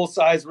the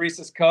full-size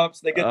Reese's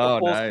Cups. They get the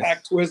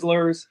full-pack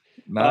Twizzlers.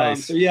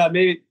 Nice. So, yeah,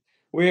 maybe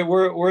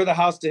we're the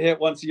house to hit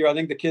once a year. I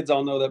think the kids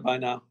all know that by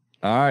now.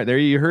 All right. There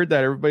you heard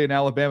that. Everybody in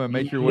Alabama,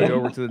 make your way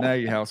over to the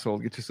Nagy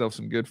household. Get yourself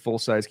some good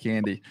full-size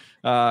candy.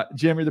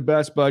 Jim, you're the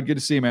best, bud. Good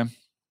to see you, man.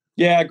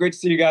 Yeah, great to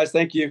see you guys.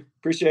 Thank you.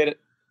 Appreciate it.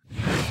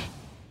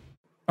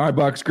 All right,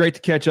 Bucks. Great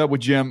to catch up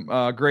with Jim.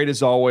 Great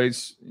as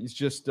always.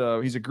 He's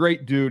a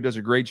great dude. Does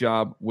a great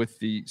job with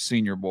the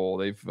Senior Bowl.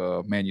 They've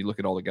man, you look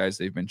at all the guys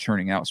they've been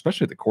churning out,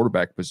 especially at the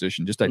quarterback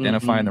position, just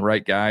identifying the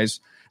right guys.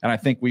 And I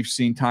think we've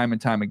seen time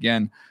and time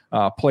again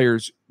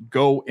players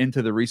go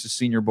into the Reese's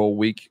Senior Bowl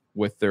week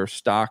with their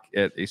stock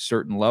at a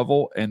certain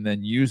level, and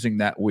then using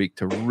that week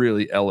to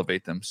really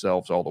elevate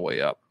themselves all the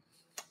way up.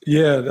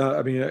 Yeah,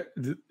 I mean,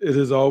 it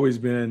has always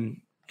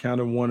been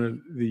kind of one of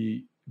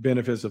the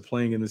benefits of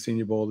playing in the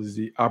Senior Bowl is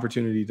the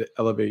opportunity to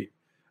elevate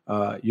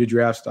your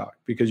draft stock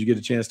because you get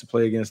a chance to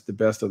play against the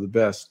best of the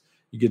best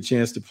You get a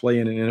chance to play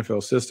in an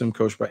NFL system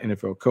coached by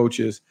NFL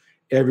coaches.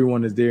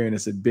 Everyone is there, and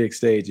it's a big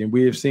stage. And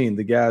we have seen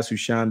the guys who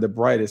shine the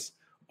brightest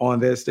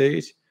on that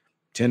stage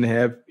tend to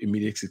have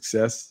immediate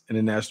success in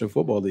the National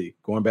Football League.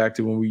 Going back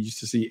to when we used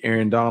to see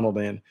Aaron Donald,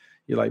 and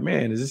you're like,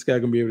 man, is this guy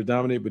going to be able to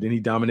dominate? But then he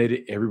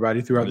dominated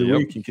everybody throughout the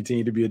week and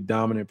continued to be a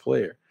dominant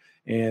player.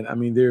 And, I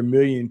mean, there are a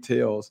million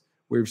tales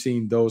where we've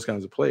seen those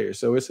kinds of players.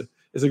 So it's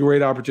a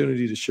great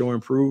opportunity to show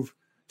and prove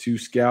to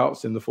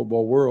scouts in the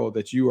football world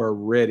that you are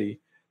ready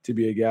to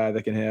be a guy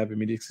that can have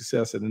immediate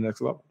success at the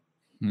next level.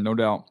 No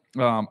doubt.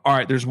 All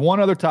right, there's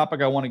one other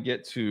topic I want to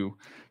get to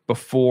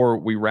before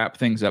we wrap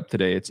things up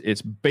today.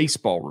 It's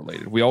baseball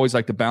related. We always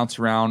like to bounce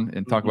around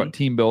and talk about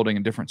team building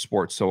and different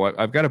sports. So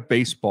I've got a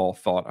baseball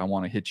thought I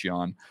want to hit you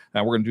on,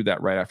 and we're going to do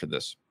that right after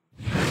this.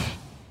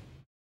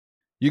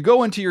 You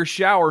go into your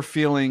shower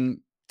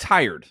feeling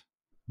tired,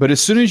 but as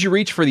soon as you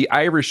reach for the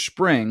Irish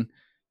Spring,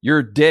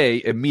 your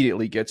day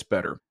immediately gets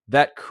better.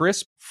 That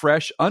crisp,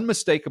 fresh,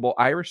 unmistakable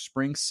Irish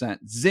Spring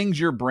scent zings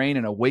your brain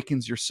and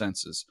awakens your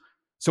senses.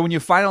 So when you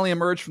finally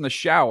emerge from the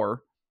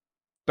shower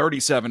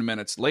 37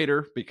 minutes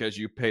later, because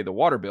you pay the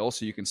water bill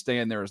so you can stay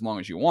in there as long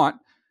as you want,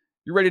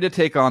 you're ready to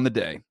take on the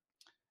day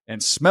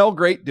and smell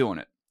great doing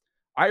it.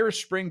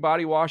 Irish Spring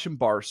Body Wash and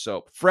Bar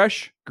Soap.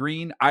 Fresh,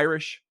 green,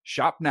 Irish.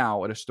 Shop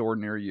now at a store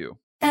near you.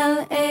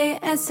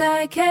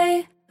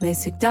 LASIK,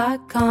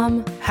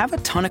 LASIK.com. Have a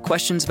ton of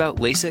questions about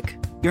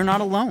LASIK? You're not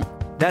alone.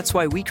 That's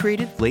why we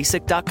created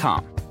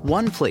LASIK.com.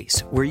 One place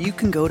where you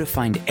can go to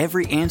find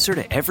every answer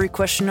to every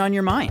question on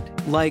your mind.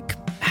 Like,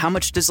 how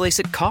much does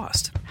LASIK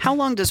cost? How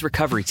long does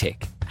recovery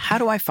take? How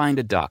do I find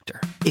a doctor?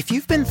 If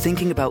you've been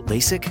thinking about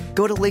LASIK,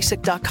 go to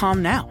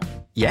LASIK.com now.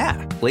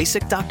 Yeah,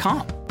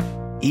 LASIK.com.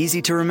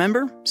 Easy to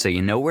remember, so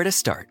you know where to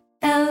start.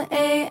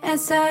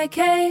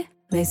 LASIK,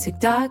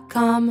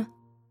 LASIK.com.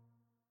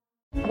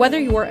 Whether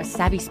you're a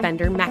savvy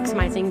spender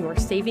maximizing your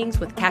savings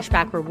with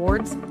cashback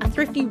rewards, a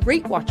thrifty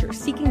rate watcher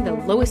seeking the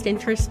lowest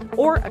interest,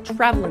 or a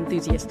travel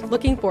enthusiast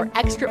looking for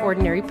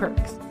extraordinary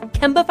perks,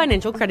 Kemba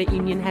Financial Credit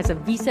Union has a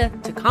visa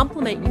to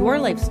complement your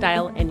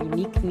lifestyle and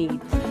unique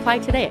needs. Apply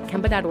today at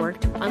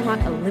Kemba.org to unlock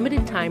a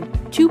limited time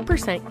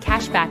 2%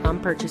 cash back on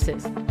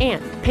purchases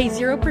and pay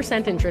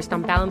 0% interest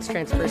on balance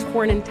transfers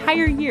for an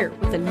entire year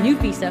with a new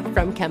visa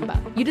from Kemba.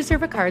 You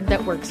deserve a card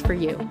that works for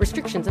you.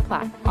 Restrictions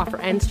apply. Offer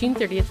ends June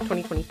 30th,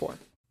 2024.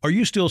 Are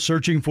you still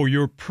searching for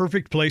your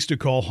perfect place to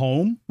call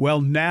home?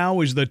 Well, now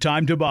is the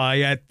time to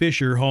buy at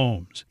Fisher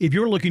Homes. If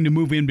you're looking to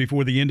move in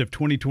before the end of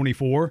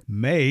 2024,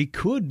 May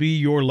could be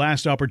your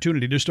last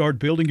opportunity to start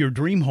building your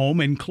dream home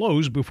and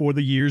close before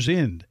the year's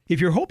end. If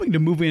you're hoping to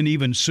move in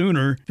even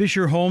sooner,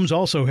 Fisher Homes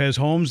also has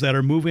homes that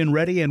are move-in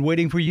ready and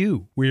waiting for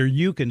you, where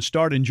you can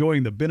start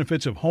enjoying the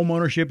benefits of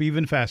homeownership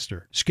even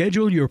faster.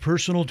 Schedule your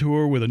personal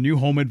tour with a new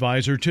home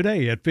advisor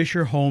today at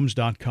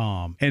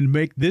FisherHomes.com and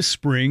make this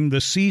spring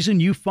the season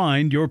you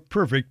find your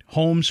perfect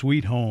home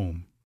sweet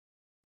home.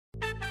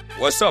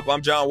 What's up?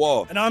 I'm John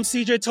Wall. And I'm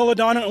CJ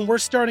Toledano, and we're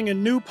starting a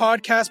new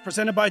podcast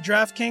presented by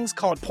DraftKings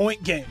called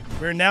Point Game.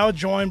 We're now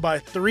joined by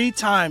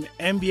three-time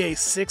NBA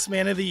Sixth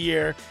Man of the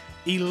Year,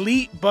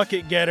 elite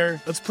bucket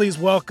getter. Let's please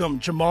welcome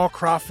Jamal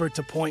Crawford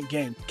to Point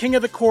Game. King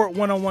of the Court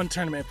one-on-one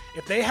tournament.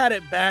 If they had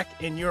it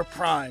back in your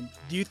prime,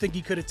 do you think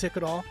you could have took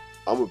it all?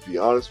 I'm going to be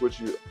honest with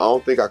you. I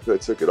don't think I could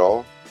have took it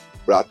all,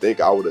 but I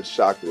think I would have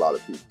shocked a lot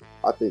of people.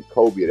 I think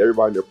Kobe and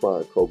everybody in their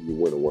prime, Kobe would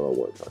win a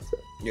one-on-one contest.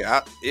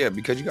 Yeah,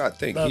 because you got to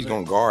think, he's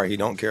going to guard. He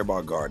don't care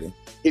about guarding.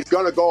 He's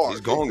going to guard.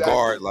 He's going to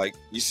guard. Like,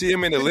 you see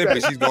him in the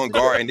Olympics, he's going to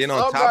guard. And then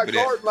on top of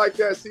that. Like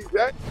that, see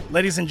that?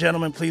 Ladies and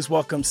gentlemen, please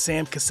welcome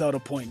Sam Cassell to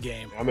Point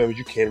Game. I remember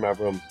you came out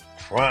from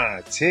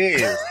prime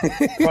 10.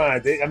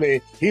 I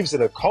mean, he was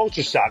in a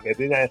culture shock. And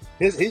then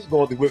he's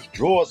going through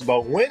withdrawals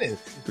about winning.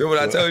 Remember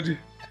what I told you?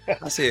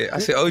 I said,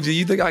 OG,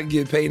 you think I can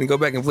get paid and go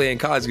back and play in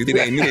college because it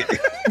ain't it?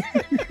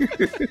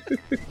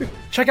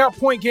 Check out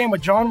Point Game with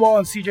John Wall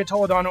and CJ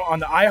Toledano on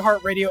the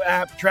iHeartRadio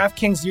app,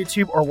 DraftKings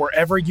YouTube, or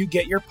wherever you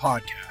get your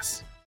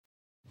podcasts.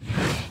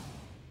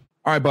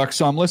 All right, Buck.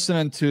 So I'm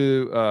listening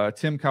to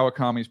Tim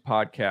Kawakami's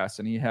podcast,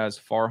 and he has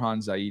Farhan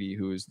Zaidi,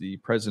 who is the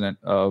president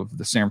of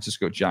the San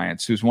Francisco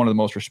Giants, who's one of the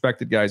most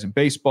respected guys in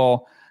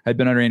baseball, had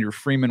been under Andrew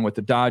Freeman with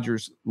the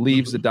Dodgers,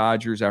 leaves the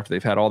Dodgers after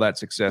they've had all that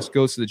success,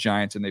 goes to the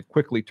Giants, and they've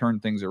quickly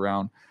turned things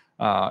around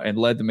and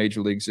led the major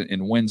leagues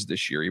in wins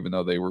this year, even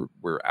though they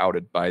were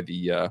outed by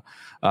the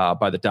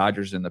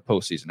Dodgers in the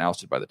postseason,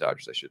 ousted by the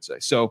Dodgers, I should say.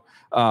 So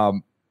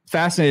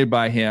fascinated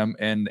by him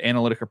and the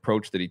analytic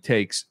approach that he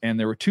takes. And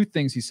there were two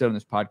things he said on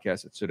this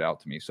podcast that stood out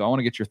to me. So I want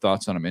to get your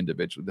thoughts on him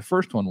individually. The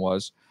first one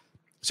was,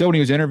 so when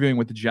he was interviewing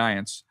with the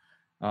Giants,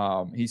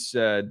 he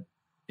said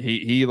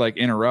he like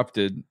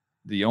interrupted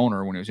the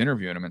owner when he was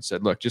interviewing him and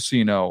said, look, just so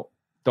you know,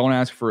 don't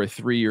ask for a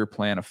 3-year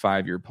plan, a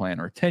 5-year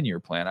plan, or a 10-year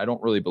plan. I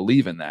don't really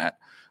believe in that.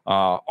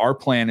 Our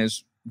plan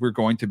is we're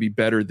going to be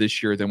better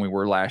this year than we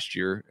were last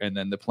year. And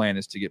then the plan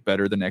is to get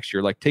better the next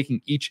year, like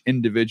taking each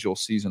individual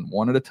season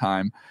one at a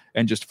time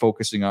and just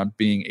focusing on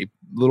being a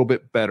little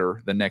bit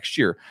better the next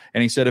year.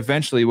 And he said,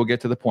 eventually we'll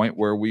get to the point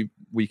where we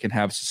can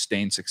have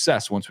sustained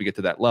success once we get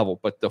to that level.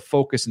 But the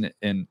focus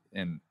in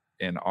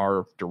and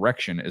our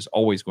direction is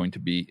always going to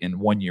be in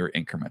 1 year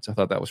increments. I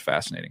thought that was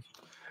fascinating.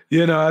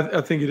 Yeah, no,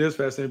 I think it is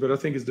fascinating, but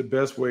I think it's the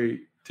best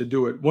way to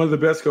do it. One of the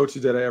best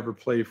coaches that I ever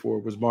played for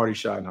was Marty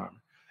Schottenheimer.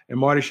 And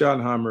Marty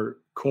Schottenheimer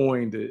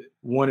coined the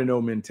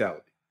 1-0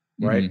 mentality,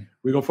 right? Mm-hmm.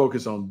 We're going to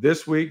focus on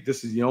this week.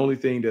 This is the only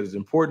thing that is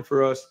important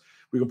for us.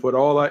 We're going to put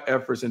all our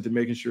efforts into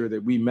making sure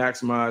that we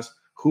maximize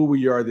who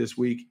we are this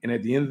week. And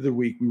at the end of the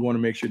week, we want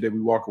to make sure that we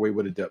walk away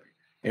with a W.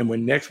 And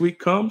when next week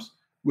comes,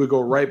 we'll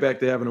go right back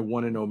to having a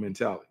 1-0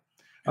 mentality.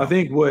 I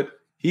think what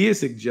he is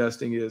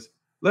suggesting is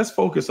let's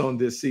focus on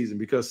this season,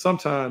 because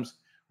sometimes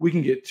we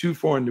can get too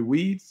far in the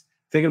weeds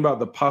thinking about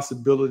the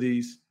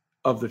possibilities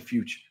of the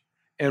future.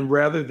 And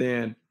rather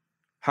than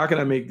how can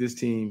I make this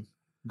team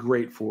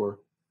great for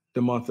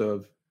the month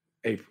of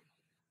April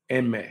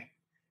and May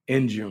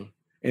and June?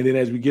 And then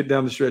as we get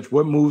down the stretch,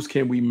 what moves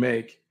can we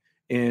make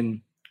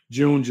in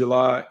June,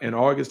 July, and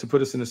August to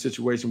put us in a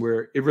situation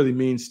where it really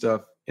means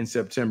stuff in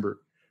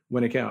September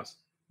when it counts?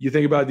 You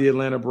think about the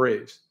Atlanta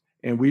Braves,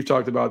 and we've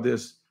talked about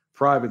this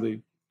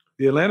privately.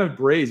 The Atlanta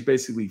Braves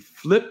basically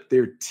flipped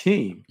their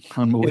team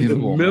in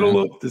the middle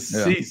of the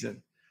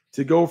season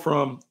to go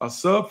from a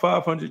sub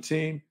 500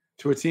 team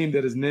to a team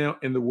that is now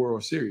in the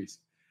World Series.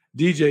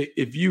 DJ,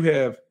 if you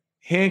have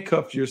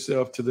handcuffed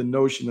yourself to the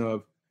notion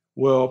of,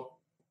 well,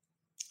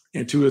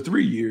 in 2 or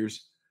 3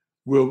 years,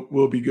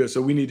 we'll be good.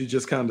 So we need to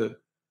just kind of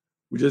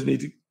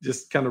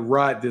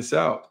ride this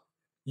out.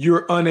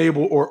 You're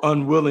unable or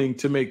unwilling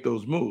to make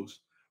those moves.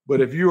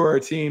 But if you are a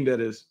team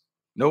that is,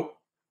 nope,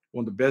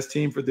 want the best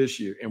team for this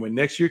year, and when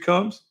next year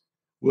comes,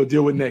 we'll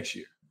deal with next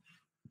year.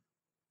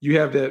 You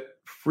have that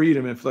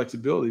freedom and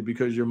flexibility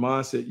because your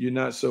mindset, you're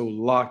not so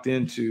locked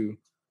into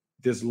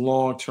this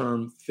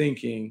long-term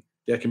thinking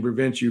that can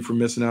prevent you from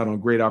missing out on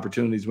great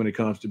opportunities when it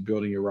comes to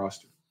building your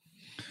roster.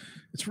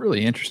 It's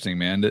really interesting,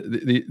 man.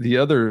 The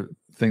other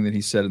thing that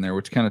he said in there,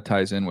 which kind of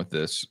ties in with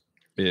this,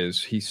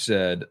 is he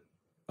said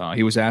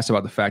he was asked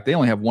about the fact they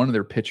only have one of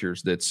their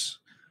pitchers that's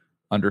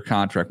under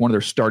contract, one of their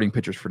starting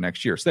pitchers for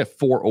next year. So they have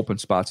 4 open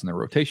spots in their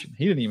rotation.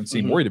 He didn't even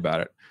seem worried about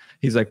it.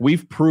 He's like,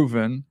 we've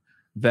proven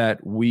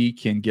that we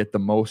can get the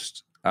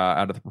most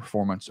out of the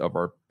performance of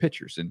our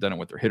pitchers, and done it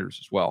with their hitters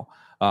as well.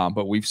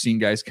 But we've seen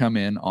guys come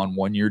in on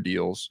 1-year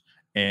deals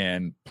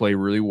and play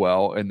really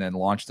well and then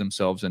launch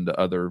themselves into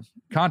other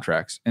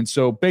contracts. And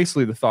so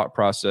basically the thought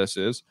process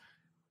is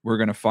we're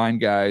going to find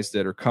guys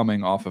that are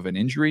coming off of an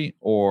injury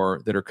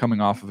or that are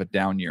coming off of a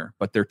down year,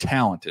 but they're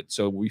talented.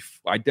 So we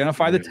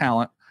identify the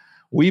talent.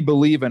 We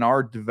believe in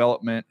our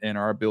development and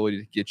our ability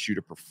to get you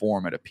to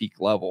perform at a peak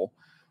level.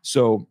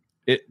 So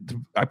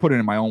I put it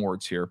in my own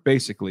words here,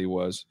 basically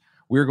was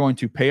we're going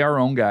to pay our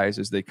own guys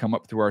as they come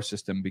up through our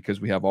system because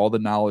we have all the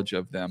knowledge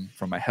of them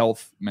from a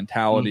health,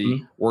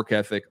 mentality, work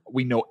ethic.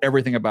 We know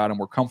everything about them.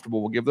 We're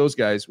comfortable. We'll give those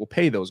guys, we'll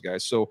pay those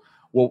guys. So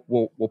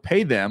we'll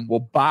pay them. We'll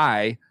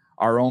buy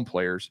our own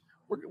players.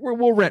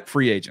 We'll rent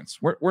free agents.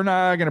 We're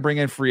not going to bring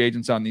in free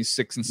agents on these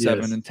 6 and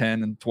 7 and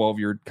 10 and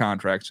 12-year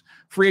contracts.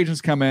 Free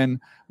agents come in.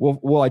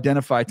 We'll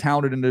identify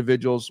talented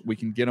individuals. We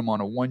can get them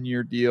on a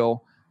 1-year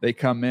deal. They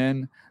come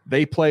in.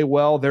 They play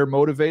well. They're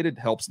motivated.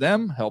 Helps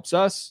them. Helps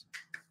us.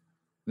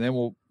 And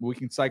then we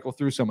can cycle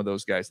through some of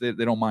those guys. They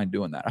don't mind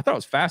doing that. I thought it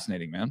was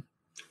fascinating, man.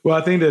 Well,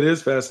 I think that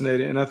is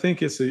fascinating, and I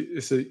think it's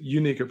a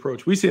unique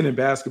approach. We see it in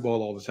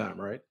basketball all the time,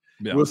 right?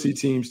 Yeah. We'll see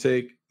teams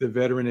take the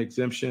veteran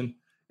exemption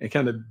and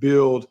kind of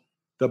build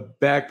the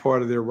back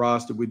part of their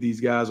roster with these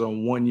guys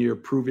on 1-year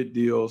prove-it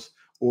deals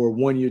or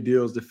 1-year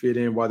deals to fit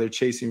in while they're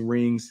chasing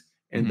rings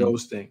and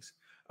those things.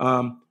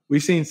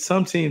 We've seen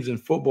some teams in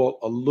football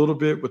a little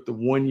bit with the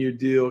 1-year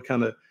deal,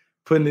 kind of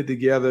putting it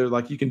together.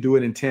 Like you can do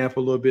it in Tampa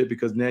a little bit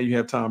because now you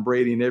have Tom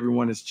Brady and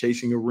everyone is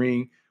chasing a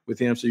ring with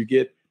him. So you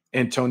get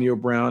Antonio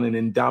Brown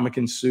and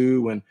Ndamukong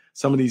Suh and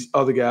some of these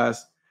other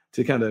guys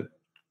to kind of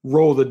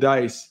roll the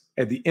dice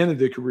at the end of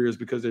their careers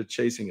because they're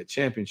chasing a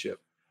championship.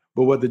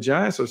 But what the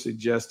Giants are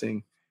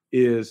suggesting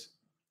is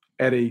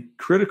at a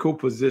critical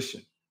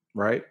position,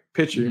 right?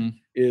 Pitcher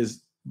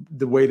is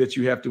the way that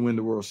you have to win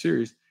the World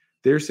Series.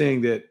 They're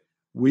saying that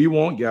we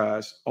want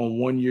guys on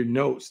 1-year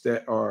notes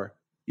that are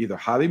either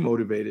highly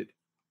motivated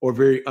or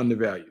very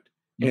undervalued.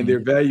 And their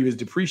value is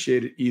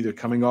depreciated either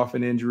coming off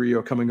an injury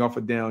or coming off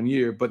a down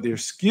year, but their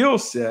skill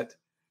set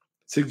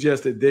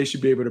suggests that they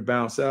should be able to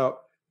bounce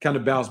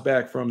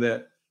back from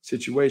that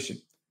situation.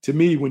 To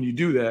me, when you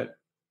do that,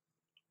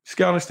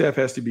 scouting staff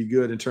has to be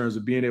good in terms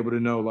of being able to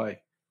know,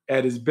 like,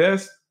 at his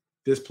best,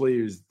 this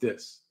player is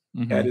this.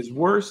 At his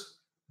worst,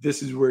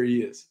 this is where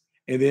he is.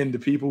 And then the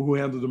people who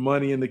handle the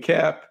money and the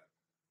cap,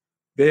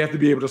 they have to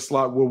be able to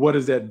slot, well, what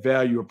does that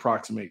value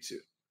approximate to?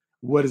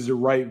 What is the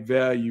right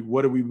value?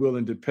 What are we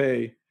willing to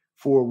pay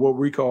for what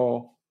we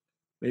call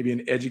maybe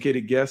an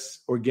educated guess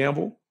or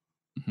gamble?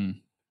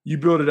 You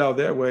build it out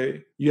that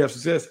way, you have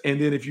success.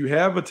 And then if you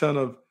have a ton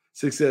of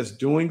success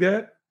doing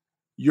that,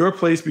 your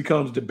place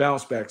becomes the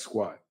bounce back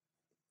squad,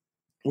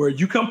 where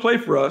you come play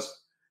for us,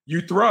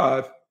 you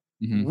thrive.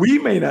 We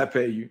may not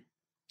pay you.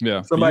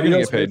 Yeah. Somebody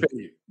else may pay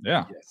you.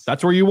 Yeah. Yes.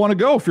 That's where you want to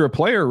go if you're a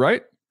player,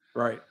 right?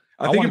 Right.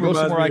 I think want to go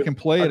somewhere I can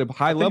play at a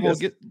high level,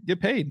 get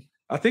paid.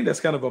 I think that's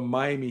kind of a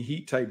Miami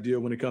Heat type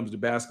deal when it comes to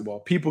basketball.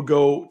 People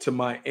go to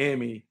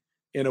Miami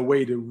in a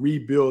way to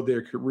rebuild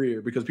their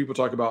career because people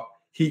talk about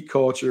Heat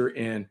culture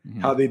and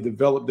how they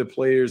develop the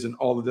players and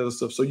all of that other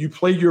stuff. So you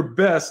play your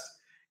best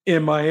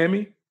in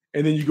Miami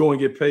and then you go and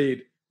get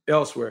paid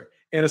elsewhere.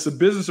 And it's a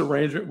business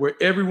arrangement where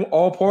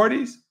all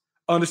parties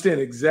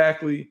understand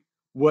exactly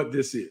what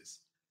this is.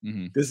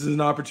 This is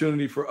an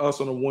opportunity for us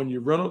on a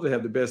 1-year rental to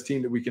have the best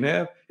team that we can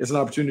have. It's an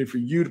opportunity for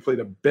you to play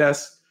the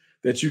best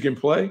that you can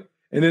play.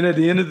 And then at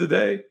the end of the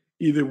day,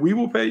 either we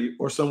will pay you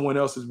or someone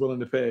else is willing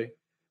to pay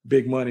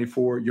big money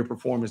for your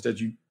performance that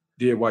you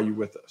did while you're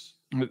with us.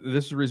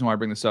 This is the reason why I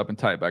bring this up and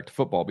tie it back to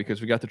football,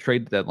 because we got the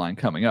trade deadline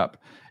coming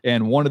up.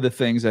 And one of the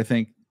things I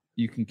think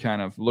you can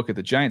kind of look at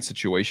the Giants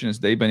situation is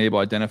they've been able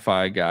to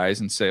identify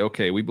guys and say,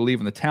 okay, we believe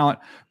in the talent.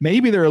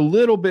 Maybe they're a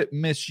little bit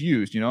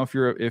misused. You know, if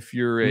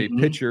you're a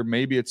pitcher,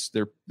 maybe it's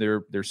they're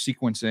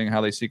sequencing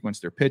how they sequence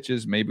their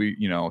pitches. Maybe,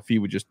 you know, if he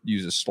would just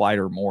use a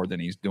slider more than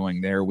he's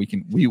doing there, we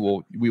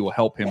will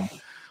help him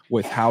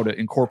with how to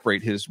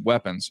incorporate his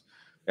weapons.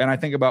 And I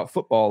think about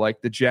football,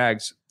 like the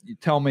Jags. You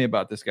tell me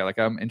about this guy. Like,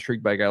 I'm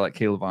intrigued by a guy like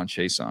K'Lavon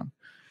Chaisson,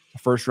 a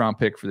first-round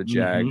pick for the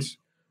Jags,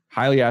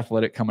 highly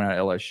athletic coming out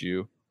of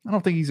LSU. I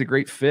don't think he's a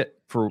great fit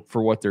for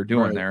what they're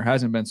doing there.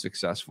 Hasn't been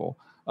successful.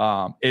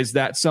 Is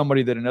that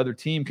somebody that another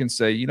team can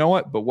say, you know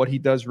what he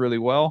does really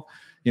well,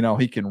 you know,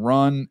 he can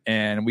run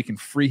and we can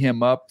free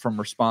him up from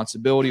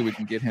responsibility. We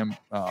can get him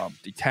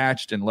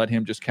detached and let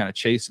him just kind of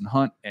chase and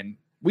hunt, and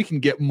we can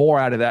get more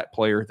out of that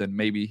player than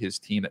maybe his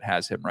team that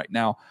has him right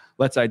now.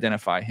 Let's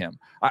identify him.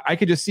 I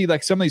could just see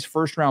like some of these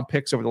first round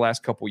picks over the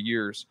last couple of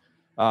years.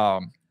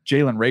 Jalen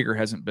Reagor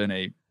hasn't been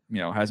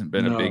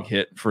a big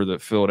hit for the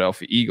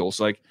Philadelphia Eagles.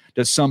 Like,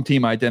 does some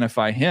team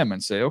identify him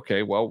and say,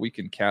 okay, well, we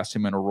can cast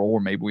him in a role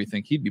where maybe we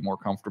think he'd be more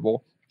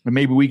comfortable and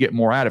maybe we get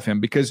more out of him?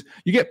 Because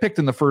you get picked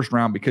in the first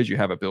round because you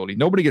have ability.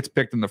 Nobody gets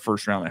picked in the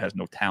first round that has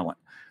no talent.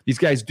 These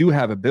guys do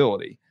have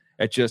ability.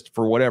 It just,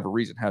 for whatever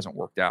reason, hasn't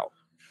worked out.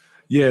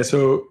 Yeah,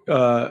 so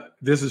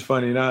this is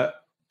funny, and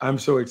I'm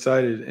so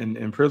excited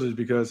and privileged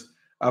because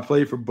I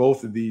played for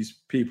both of these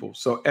people.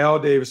 So Al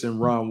Davis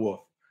and Ron Wolf.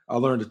 I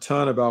learned a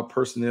ton about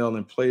personnel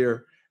and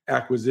player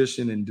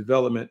acquisition and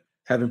development,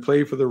 having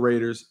played for the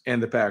Raiders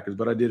and the Packers,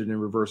 but I did it in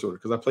reverse order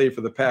because I played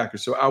for the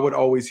Packers. So I would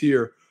always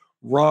hear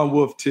Ron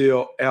Wolf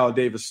tell Al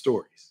Davis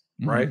stories,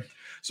 right?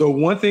 So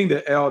one thing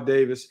that Al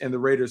Davis and the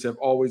Raiders have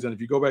always done,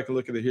 if you go back and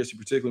look at the history,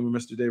 particularly when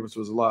Mr. Davis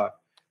was alive,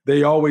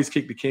 they always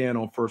kick the can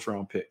on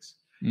first-round picks.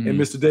 And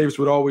Mr. Davis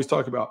would always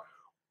talk about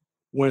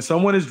when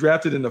someone is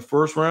drafted in the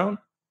first round,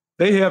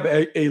 they have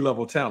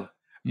A-level talent.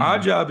 Our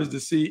job is to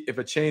see if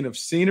a change of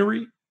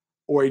scenery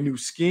or a new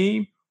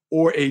scheme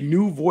or a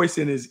new voice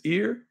in his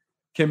ear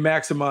can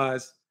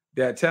maximize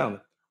that talent.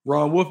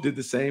 Ron Wolf did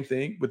the same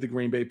thing with the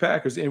Green Bay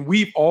Packers. And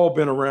we've all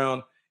been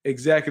around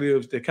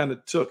executives that kind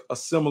of took a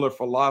similar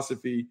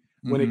philosophy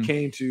when it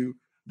came to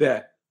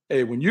that.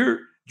 Hey, when you're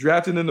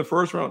drafted in the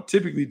first round,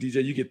 typically,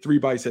 DJ, you get 3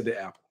 bites at the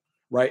apple.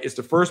 Right? It's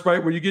the first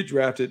bite where you get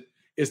drafted.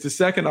 It's the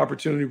second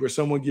opportunity where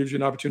someone gives you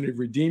an opportunity to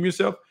redeem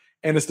yourself.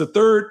 And it's the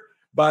third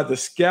by the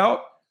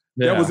scout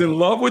that was in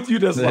love with you.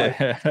 That's like,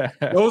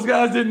 those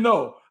guys didn't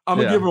know. I'm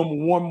going to give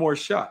them one more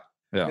shot.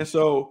 And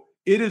so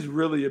it is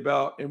really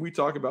about, and we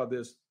talk about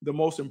this, the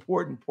most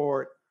important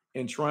part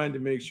in trying to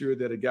make sure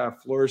that a guy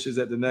flourishes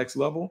at the next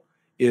level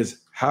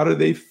is how do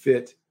they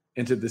fit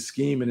into the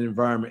scheme and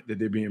environment that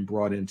they're being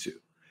brought into.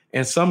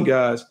 And some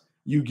guys,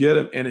 you get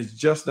them and it's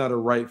just not a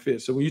right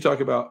fit. So when you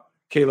talk about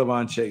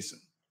K'Lavon Chaisson.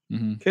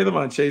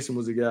 K'Lavon Chaisson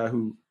was a guy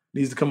who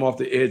needs to come off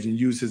the edge and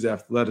use his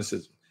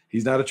athleticism.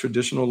 He's not a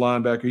traditional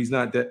linebacker. He's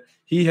not that.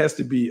 He has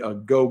to be a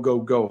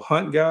go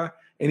hunt guy,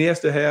 and he has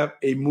to have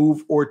a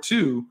move or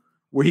two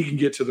where he can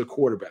get to the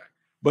quarterback.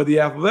 But the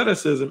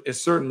athleticism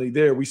is certainly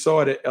there. We saw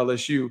it at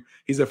LSU.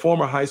 He's a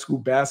former high school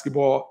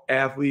basketball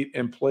athlete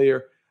and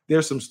player.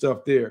 There's some stuff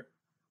there.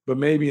 But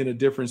maybe in a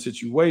different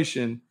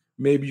situation,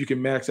 maybe you can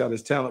max out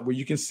his talent where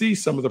you can see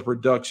some of the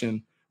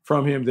production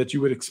from him that you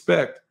would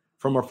expect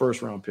from a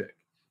first-round pick.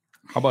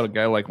 How about a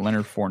guy like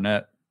Leonard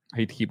Fournette? I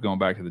hate to keep going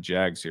back to the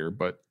Jags here,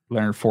 but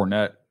Leonard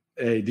Fournette.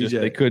 Hey,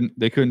 DJ.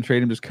 They couldn't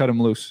trade him, just cut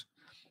him loose.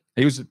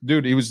 He was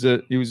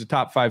a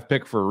top 5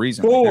 pick for a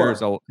reason.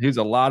 He was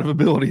a lot of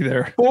ability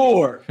there.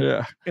 4.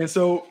 Yeah. And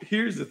so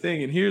here's the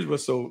thing, and here's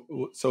what's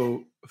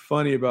so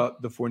funny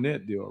about the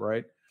Fournette deal,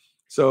 right?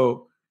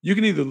 So you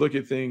can either look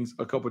at things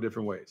a couple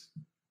different ways.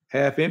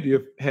 Half empty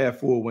or half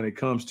full when it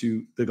comes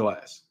to the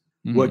glass.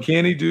 What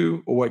can he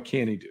do or what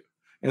can he do?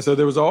 And so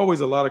there was always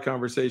a lot of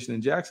conversation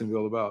in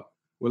Jacksonville about,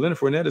 well, Leonard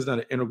Fournette is not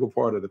an integral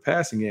part of the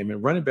passing game,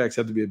 and running backs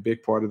have to be a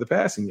big part of the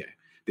passing game.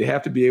 They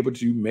have to be able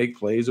to make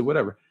plays or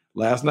whatever.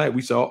 Last night,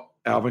 we saw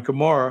Alvin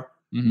Kamara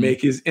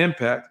make his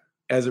impact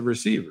as a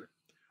receiver.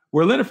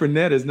 Where Leonard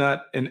Fournette is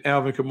not an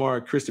Alvin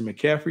Kamara, Christian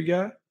McCaffrey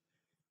guy.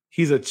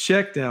 He's a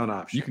check down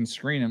option. You can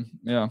screen him.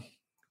 Yeah.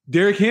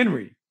 Derrick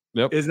Henry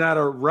is not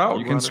a route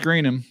You can runner.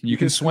 screen him. You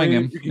can swing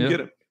him. You can get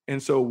him.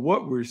 And so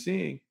what we're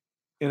seeing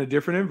in a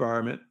different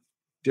environment,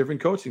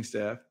 different coaching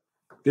staff,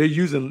 they're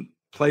using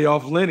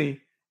playoff Lenny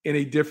in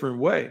a different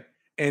way.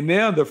 And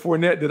now the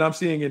Fournette that I'm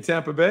seeing in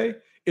Tampa Bay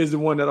is the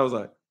one that I was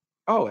like,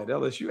 oh, at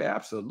LSU,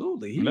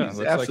 absolutely. He's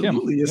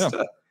absolutely a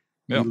stud.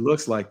 He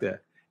looks like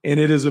that. And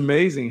it is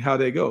amazing how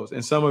that goes.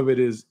 And some of it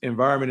is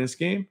environment and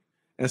scheme.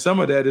 And some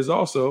of that is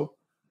also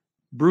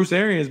Bruce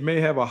Arians may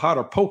have a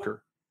hotter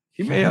poker.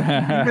 He may know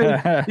how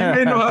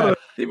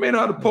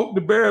to poke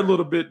the bear a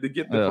little bit to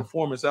get the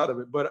performance out of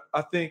it. But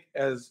I think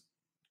as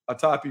a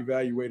top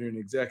evaluator and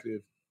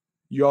executive,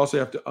 you also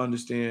have to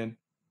understand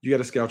you got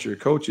to scout your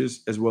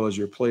coaches as well as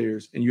your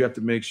players. And you have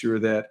to make sure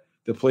that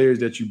the players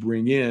that you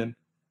bring in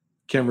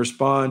can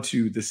respond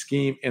to the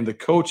scheme and the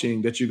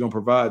coaching that you're going to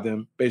provide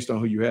them based on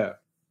who you have.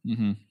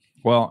 Mm-hmm.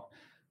 Well,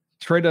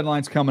 trade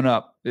deadline's coming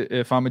up.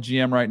 If I'm a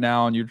GM right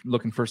now and you're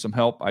looking for some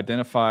help,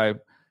 identify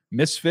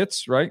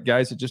misfits, right?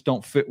 Guys that just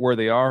don't fit where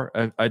they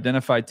are.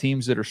 Identify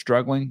teams that are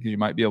struggling because you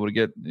might be able to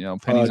get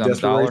pennies on the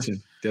dollar.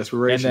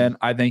 Desperation. And then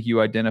I think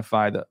you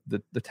identify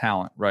the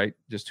talent, right?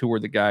 Just who are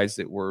the guys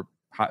that were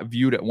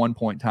viewed at one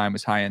point in time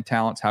as high-end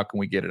talents. How can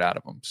we get it out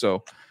of them?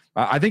 So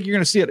I think you're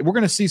going to see it. We're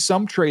going to see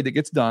some trade that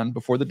gets done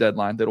before the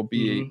deadline. That'll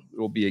be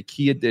it'll be a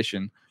key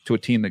addition to a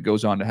team that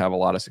goes on to have a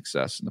lot of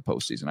success in the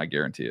postseason. I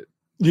guarantee it.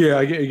 Yeah,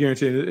 I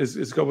guarantee it. It's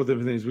a couple of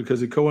different things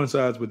because it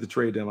coincides with the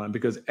trade deadline.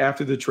 Because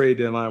after the trade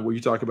deadline, where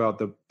you talk about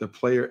the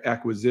player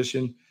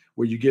acquisition,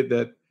 where you get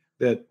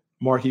that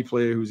marquee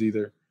player who's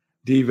either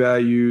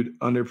devalued,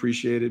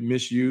 underappreciated,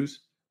 misused,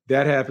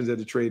 that happens at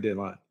the trade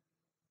deadline.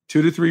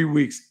 2 to 3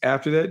 weeks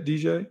after that,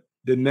 DJ,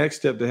 the next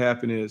step to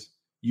happen is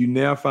you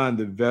now find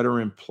the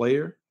veteran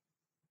player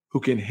who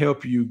can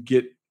help you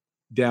get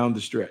down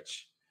the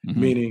stretch.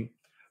 Mm-hmm. Meaning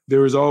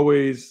there is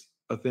always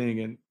a thing,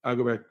 and I'll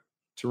go back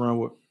to Ron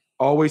Wood,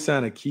 always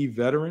sign a key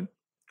veteran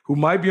who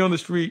might be on the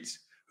streets,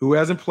 who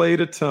hasn't played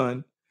a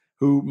ton,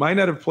 who might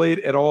not have played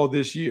at all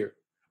this year,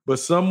 but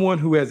someone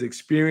who has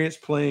experience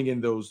playing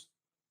in those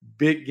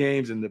big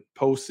games in the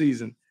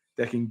postseason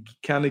that can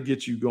kind of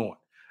get you going.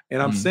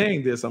 And I'm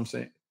saying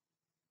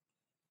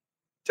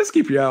just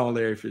keep your eye on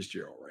Larry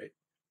Fitzgerald, right?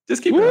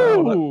 Just keep your eye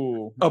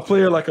on a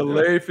player like a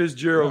Larry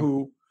Fitzgerald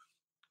who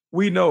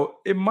we know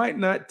it might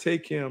not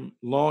take him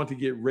long to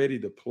get ready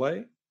to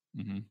play.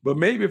 Mm-hmm. But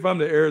maybe if I'm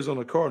the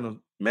Arizona Cardinals,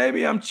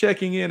 maybe I'm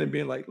checking in and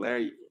being like,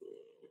 Larry, you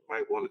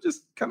might want to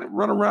just kind of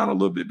run around a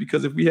little bit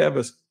because if we have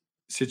a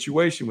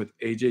situation with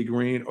A.J.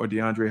 Green or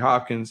DeAndre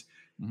Hopkins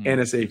and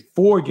it's a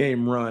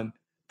 4-game run,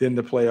 then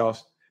the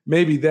playoffs,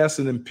 maybe that's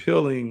an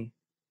appealing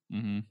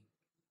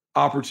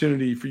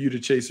opportunity for you to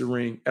chase a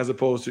ring as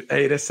opposed to,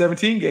 hey, that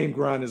 17-game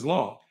grind is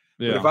long.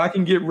 Yeah. But if I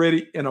can get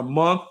ready in a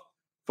month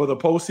for the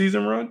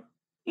postseason run,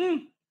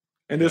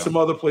 and there's some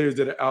other players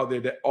that are out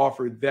there that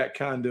offer that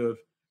kind of,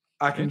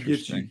 I can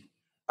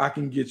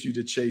get you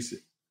to chase it.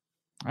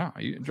 Wow,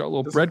 you drop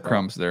little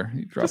breadcrumbs there.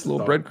 You drop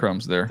little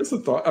breadcrumbs there. Just a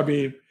thought. I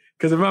mean,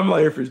 because if I'm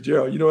Larry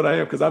Fitzgerald, you know what I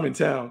am? Because I'm in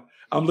town.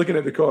 I'm looking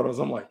at the Cardinals.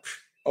 I'm like,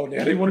 oh,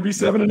 now they want to be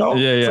 7-0.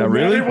 Yeah, so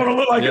really? Now they want to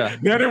look like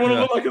now they want to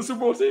look like a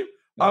Super Bowl team.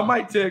 I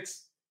might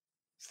text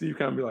Steve,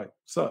 kind of be like,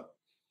 "What's up?"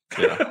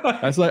 Yeah,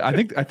 that's like I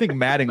think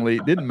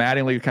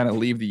Mattingly kind of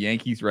leave the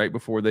Yankees right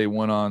before they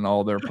went on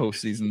all their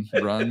postseason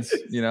runs.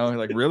 You know,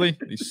 like really,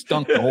 he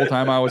stunk the whole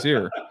time I was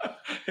here.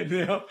 And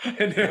now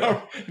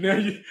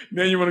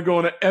you want to go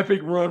on an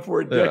epic run for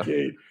a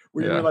decade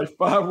where you win like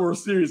 5 World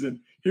Series, and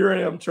here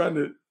I am trying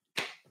to.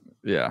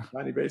 Yeah.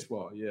 Tiny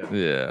baseball. Yeah.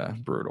 Yeah.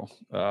 Brutal.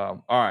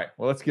 All right.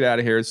 Well, let's get out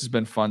of here. This has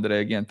been fun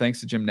today. Again,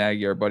 thanks to Jim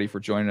Nagy, our buddy, for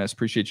joining us.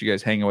 Appreciate you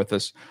guys hanging with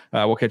us.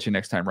 We'll catch you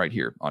next time right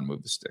here on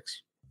Move the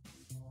Sticks.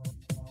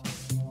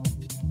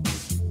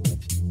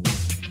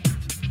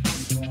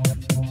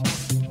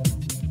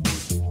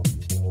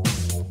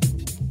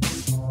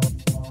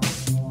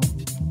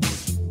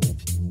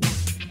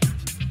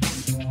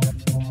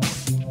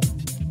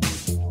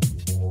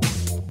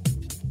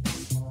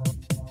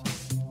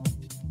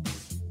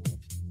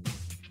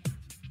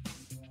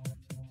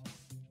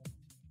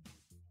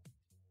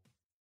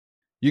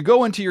 You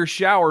go into your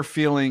shower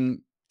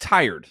feeling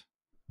tired,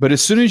 but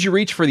as soon as you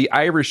reach for the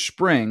Irish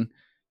Spring,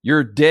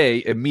 your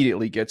day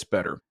immediately gets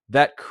better.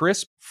 That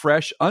crisp,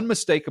 fresh,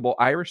 unmistakable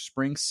Irish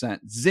Spring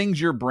scent zings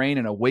your brain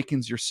and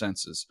awakens your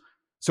senses.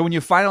 So when you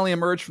finally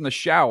emerge from the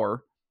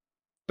shower,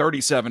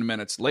 37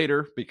 minutes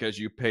later, because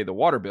you pay the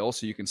water bill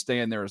so you can stay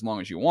in there as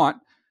long as you want,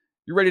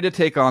 you're ready to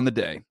take on the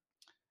day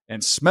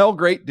and smell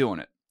great doing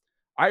it.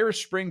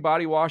 Irish Spring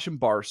Body Wash and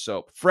Bar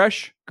Soap.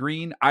 Fresh,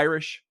 green,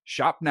 Irish.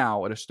 Shop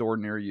now at a store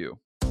near you.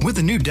 With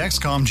the new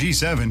Dexcom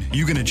G7,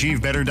 you can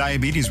achieve better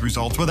diabetes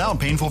results without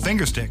painful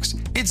finger sticks.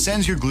 It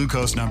sends your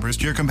glucose numbers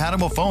to your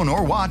compatible phone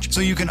or watch so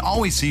you can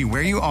always see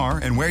where you are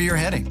and where you're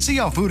heading. See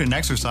how food and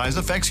exercise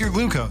affects your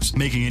glucose,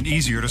 making it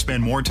easier to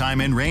spend more time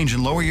in range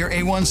and lower your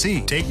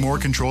A1C. Take more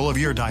control of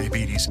your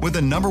diabetes with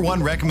the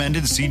 #1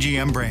 recommended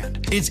CGM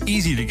brand. It's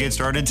easy to get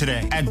started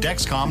today at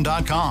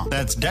Dexcom.com.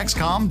 That's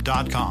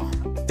Dexcom.com.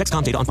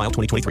 Dexcom data on file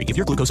 2023. If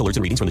your glucose alerts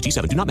and readings from the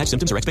G7 do not match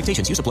symptoms or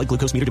expectations, use a blood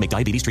glucose meter to make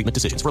diabetes treatment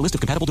decisions. For a list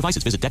of compatible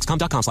devices, visit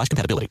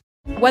Dexcom.com/compatibility.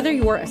 Whether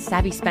you're a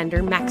savvy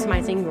spender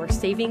maximizing your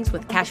savings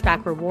with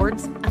cashback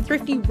rewards, a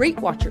thrifty rate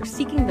watcher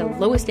seeking the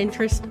lowest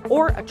interest,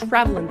 or a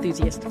travel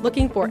enthusiast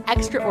looking for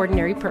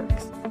extraordinary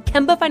perks,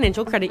 Kemba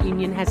Financial Credit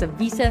Union has a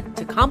visa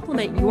to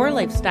complement your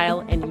lifestyle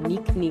and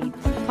unique needs.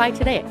 Apply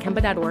today at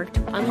Kemba.org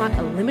to unlock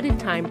a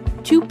limited-time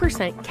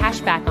 2%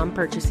 cash back on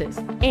purchases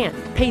and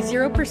pay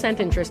 0%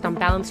 interest on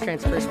balance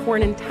transfers for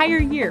an entire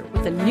year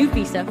with a new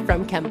visa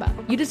from Kemba.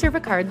 You deserve a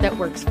card that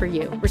works for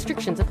you.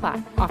 Restrictions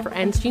apply. Offer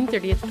ends June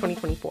 30th,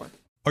 2024.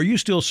 Are you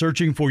still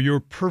searching for your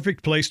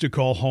perfect place to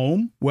call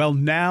home? Well,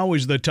 now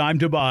is the time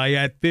to buy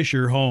at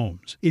Fisher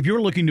Homes. If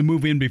you're looking to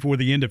move in before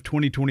the end of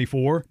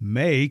 2024,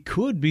 May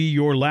could be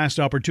your last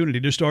opportunity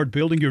to start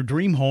building your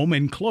dream home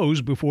and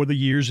close before the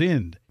year's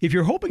end. If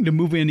you're hoping to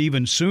move in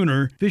even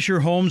sooner,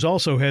 Fisher Homes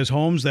also has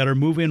homes that are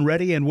move-in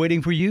ready and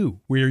waiting for you,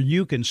 where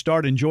you can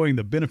start enjoying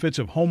the benefits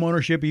of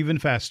homeownership even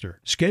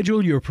faster.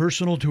 Schedule your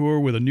personal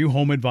tour with a new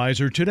home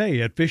advisor today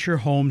at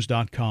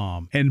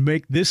FisherHomes.com and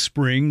make this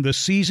spring the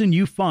season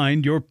you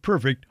find your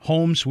perfect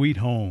home sweet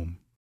home.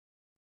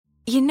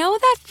 You know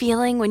that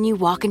feeling when you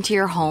walk into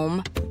your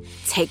home,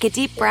 take a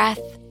deep breath,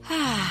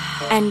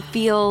 and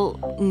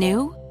feel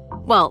new?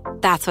 Well,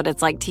 that's what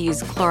it's like to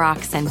use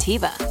Clorox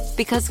Scentiva.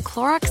 Because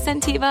Clorox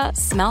Scentiva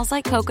smells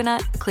like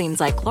coconut, cleans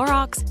like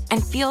Clorox,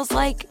 and feels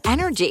like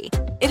energy.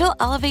 It'll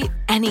elevate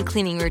any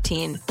cleaning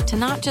routine to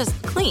not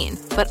just clean,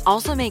 but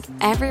also make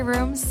every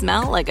room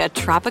smell like a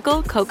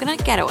tropical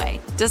coconut getaway.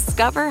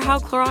 Discover how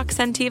Clorox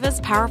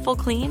Scentiva's powerful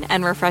clean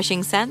and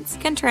refreshing scents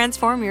can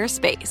transform your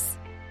space.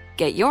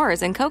 Get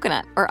yours in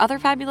coconut or other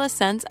fabulous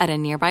scents at a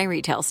nearby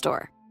retail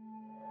store.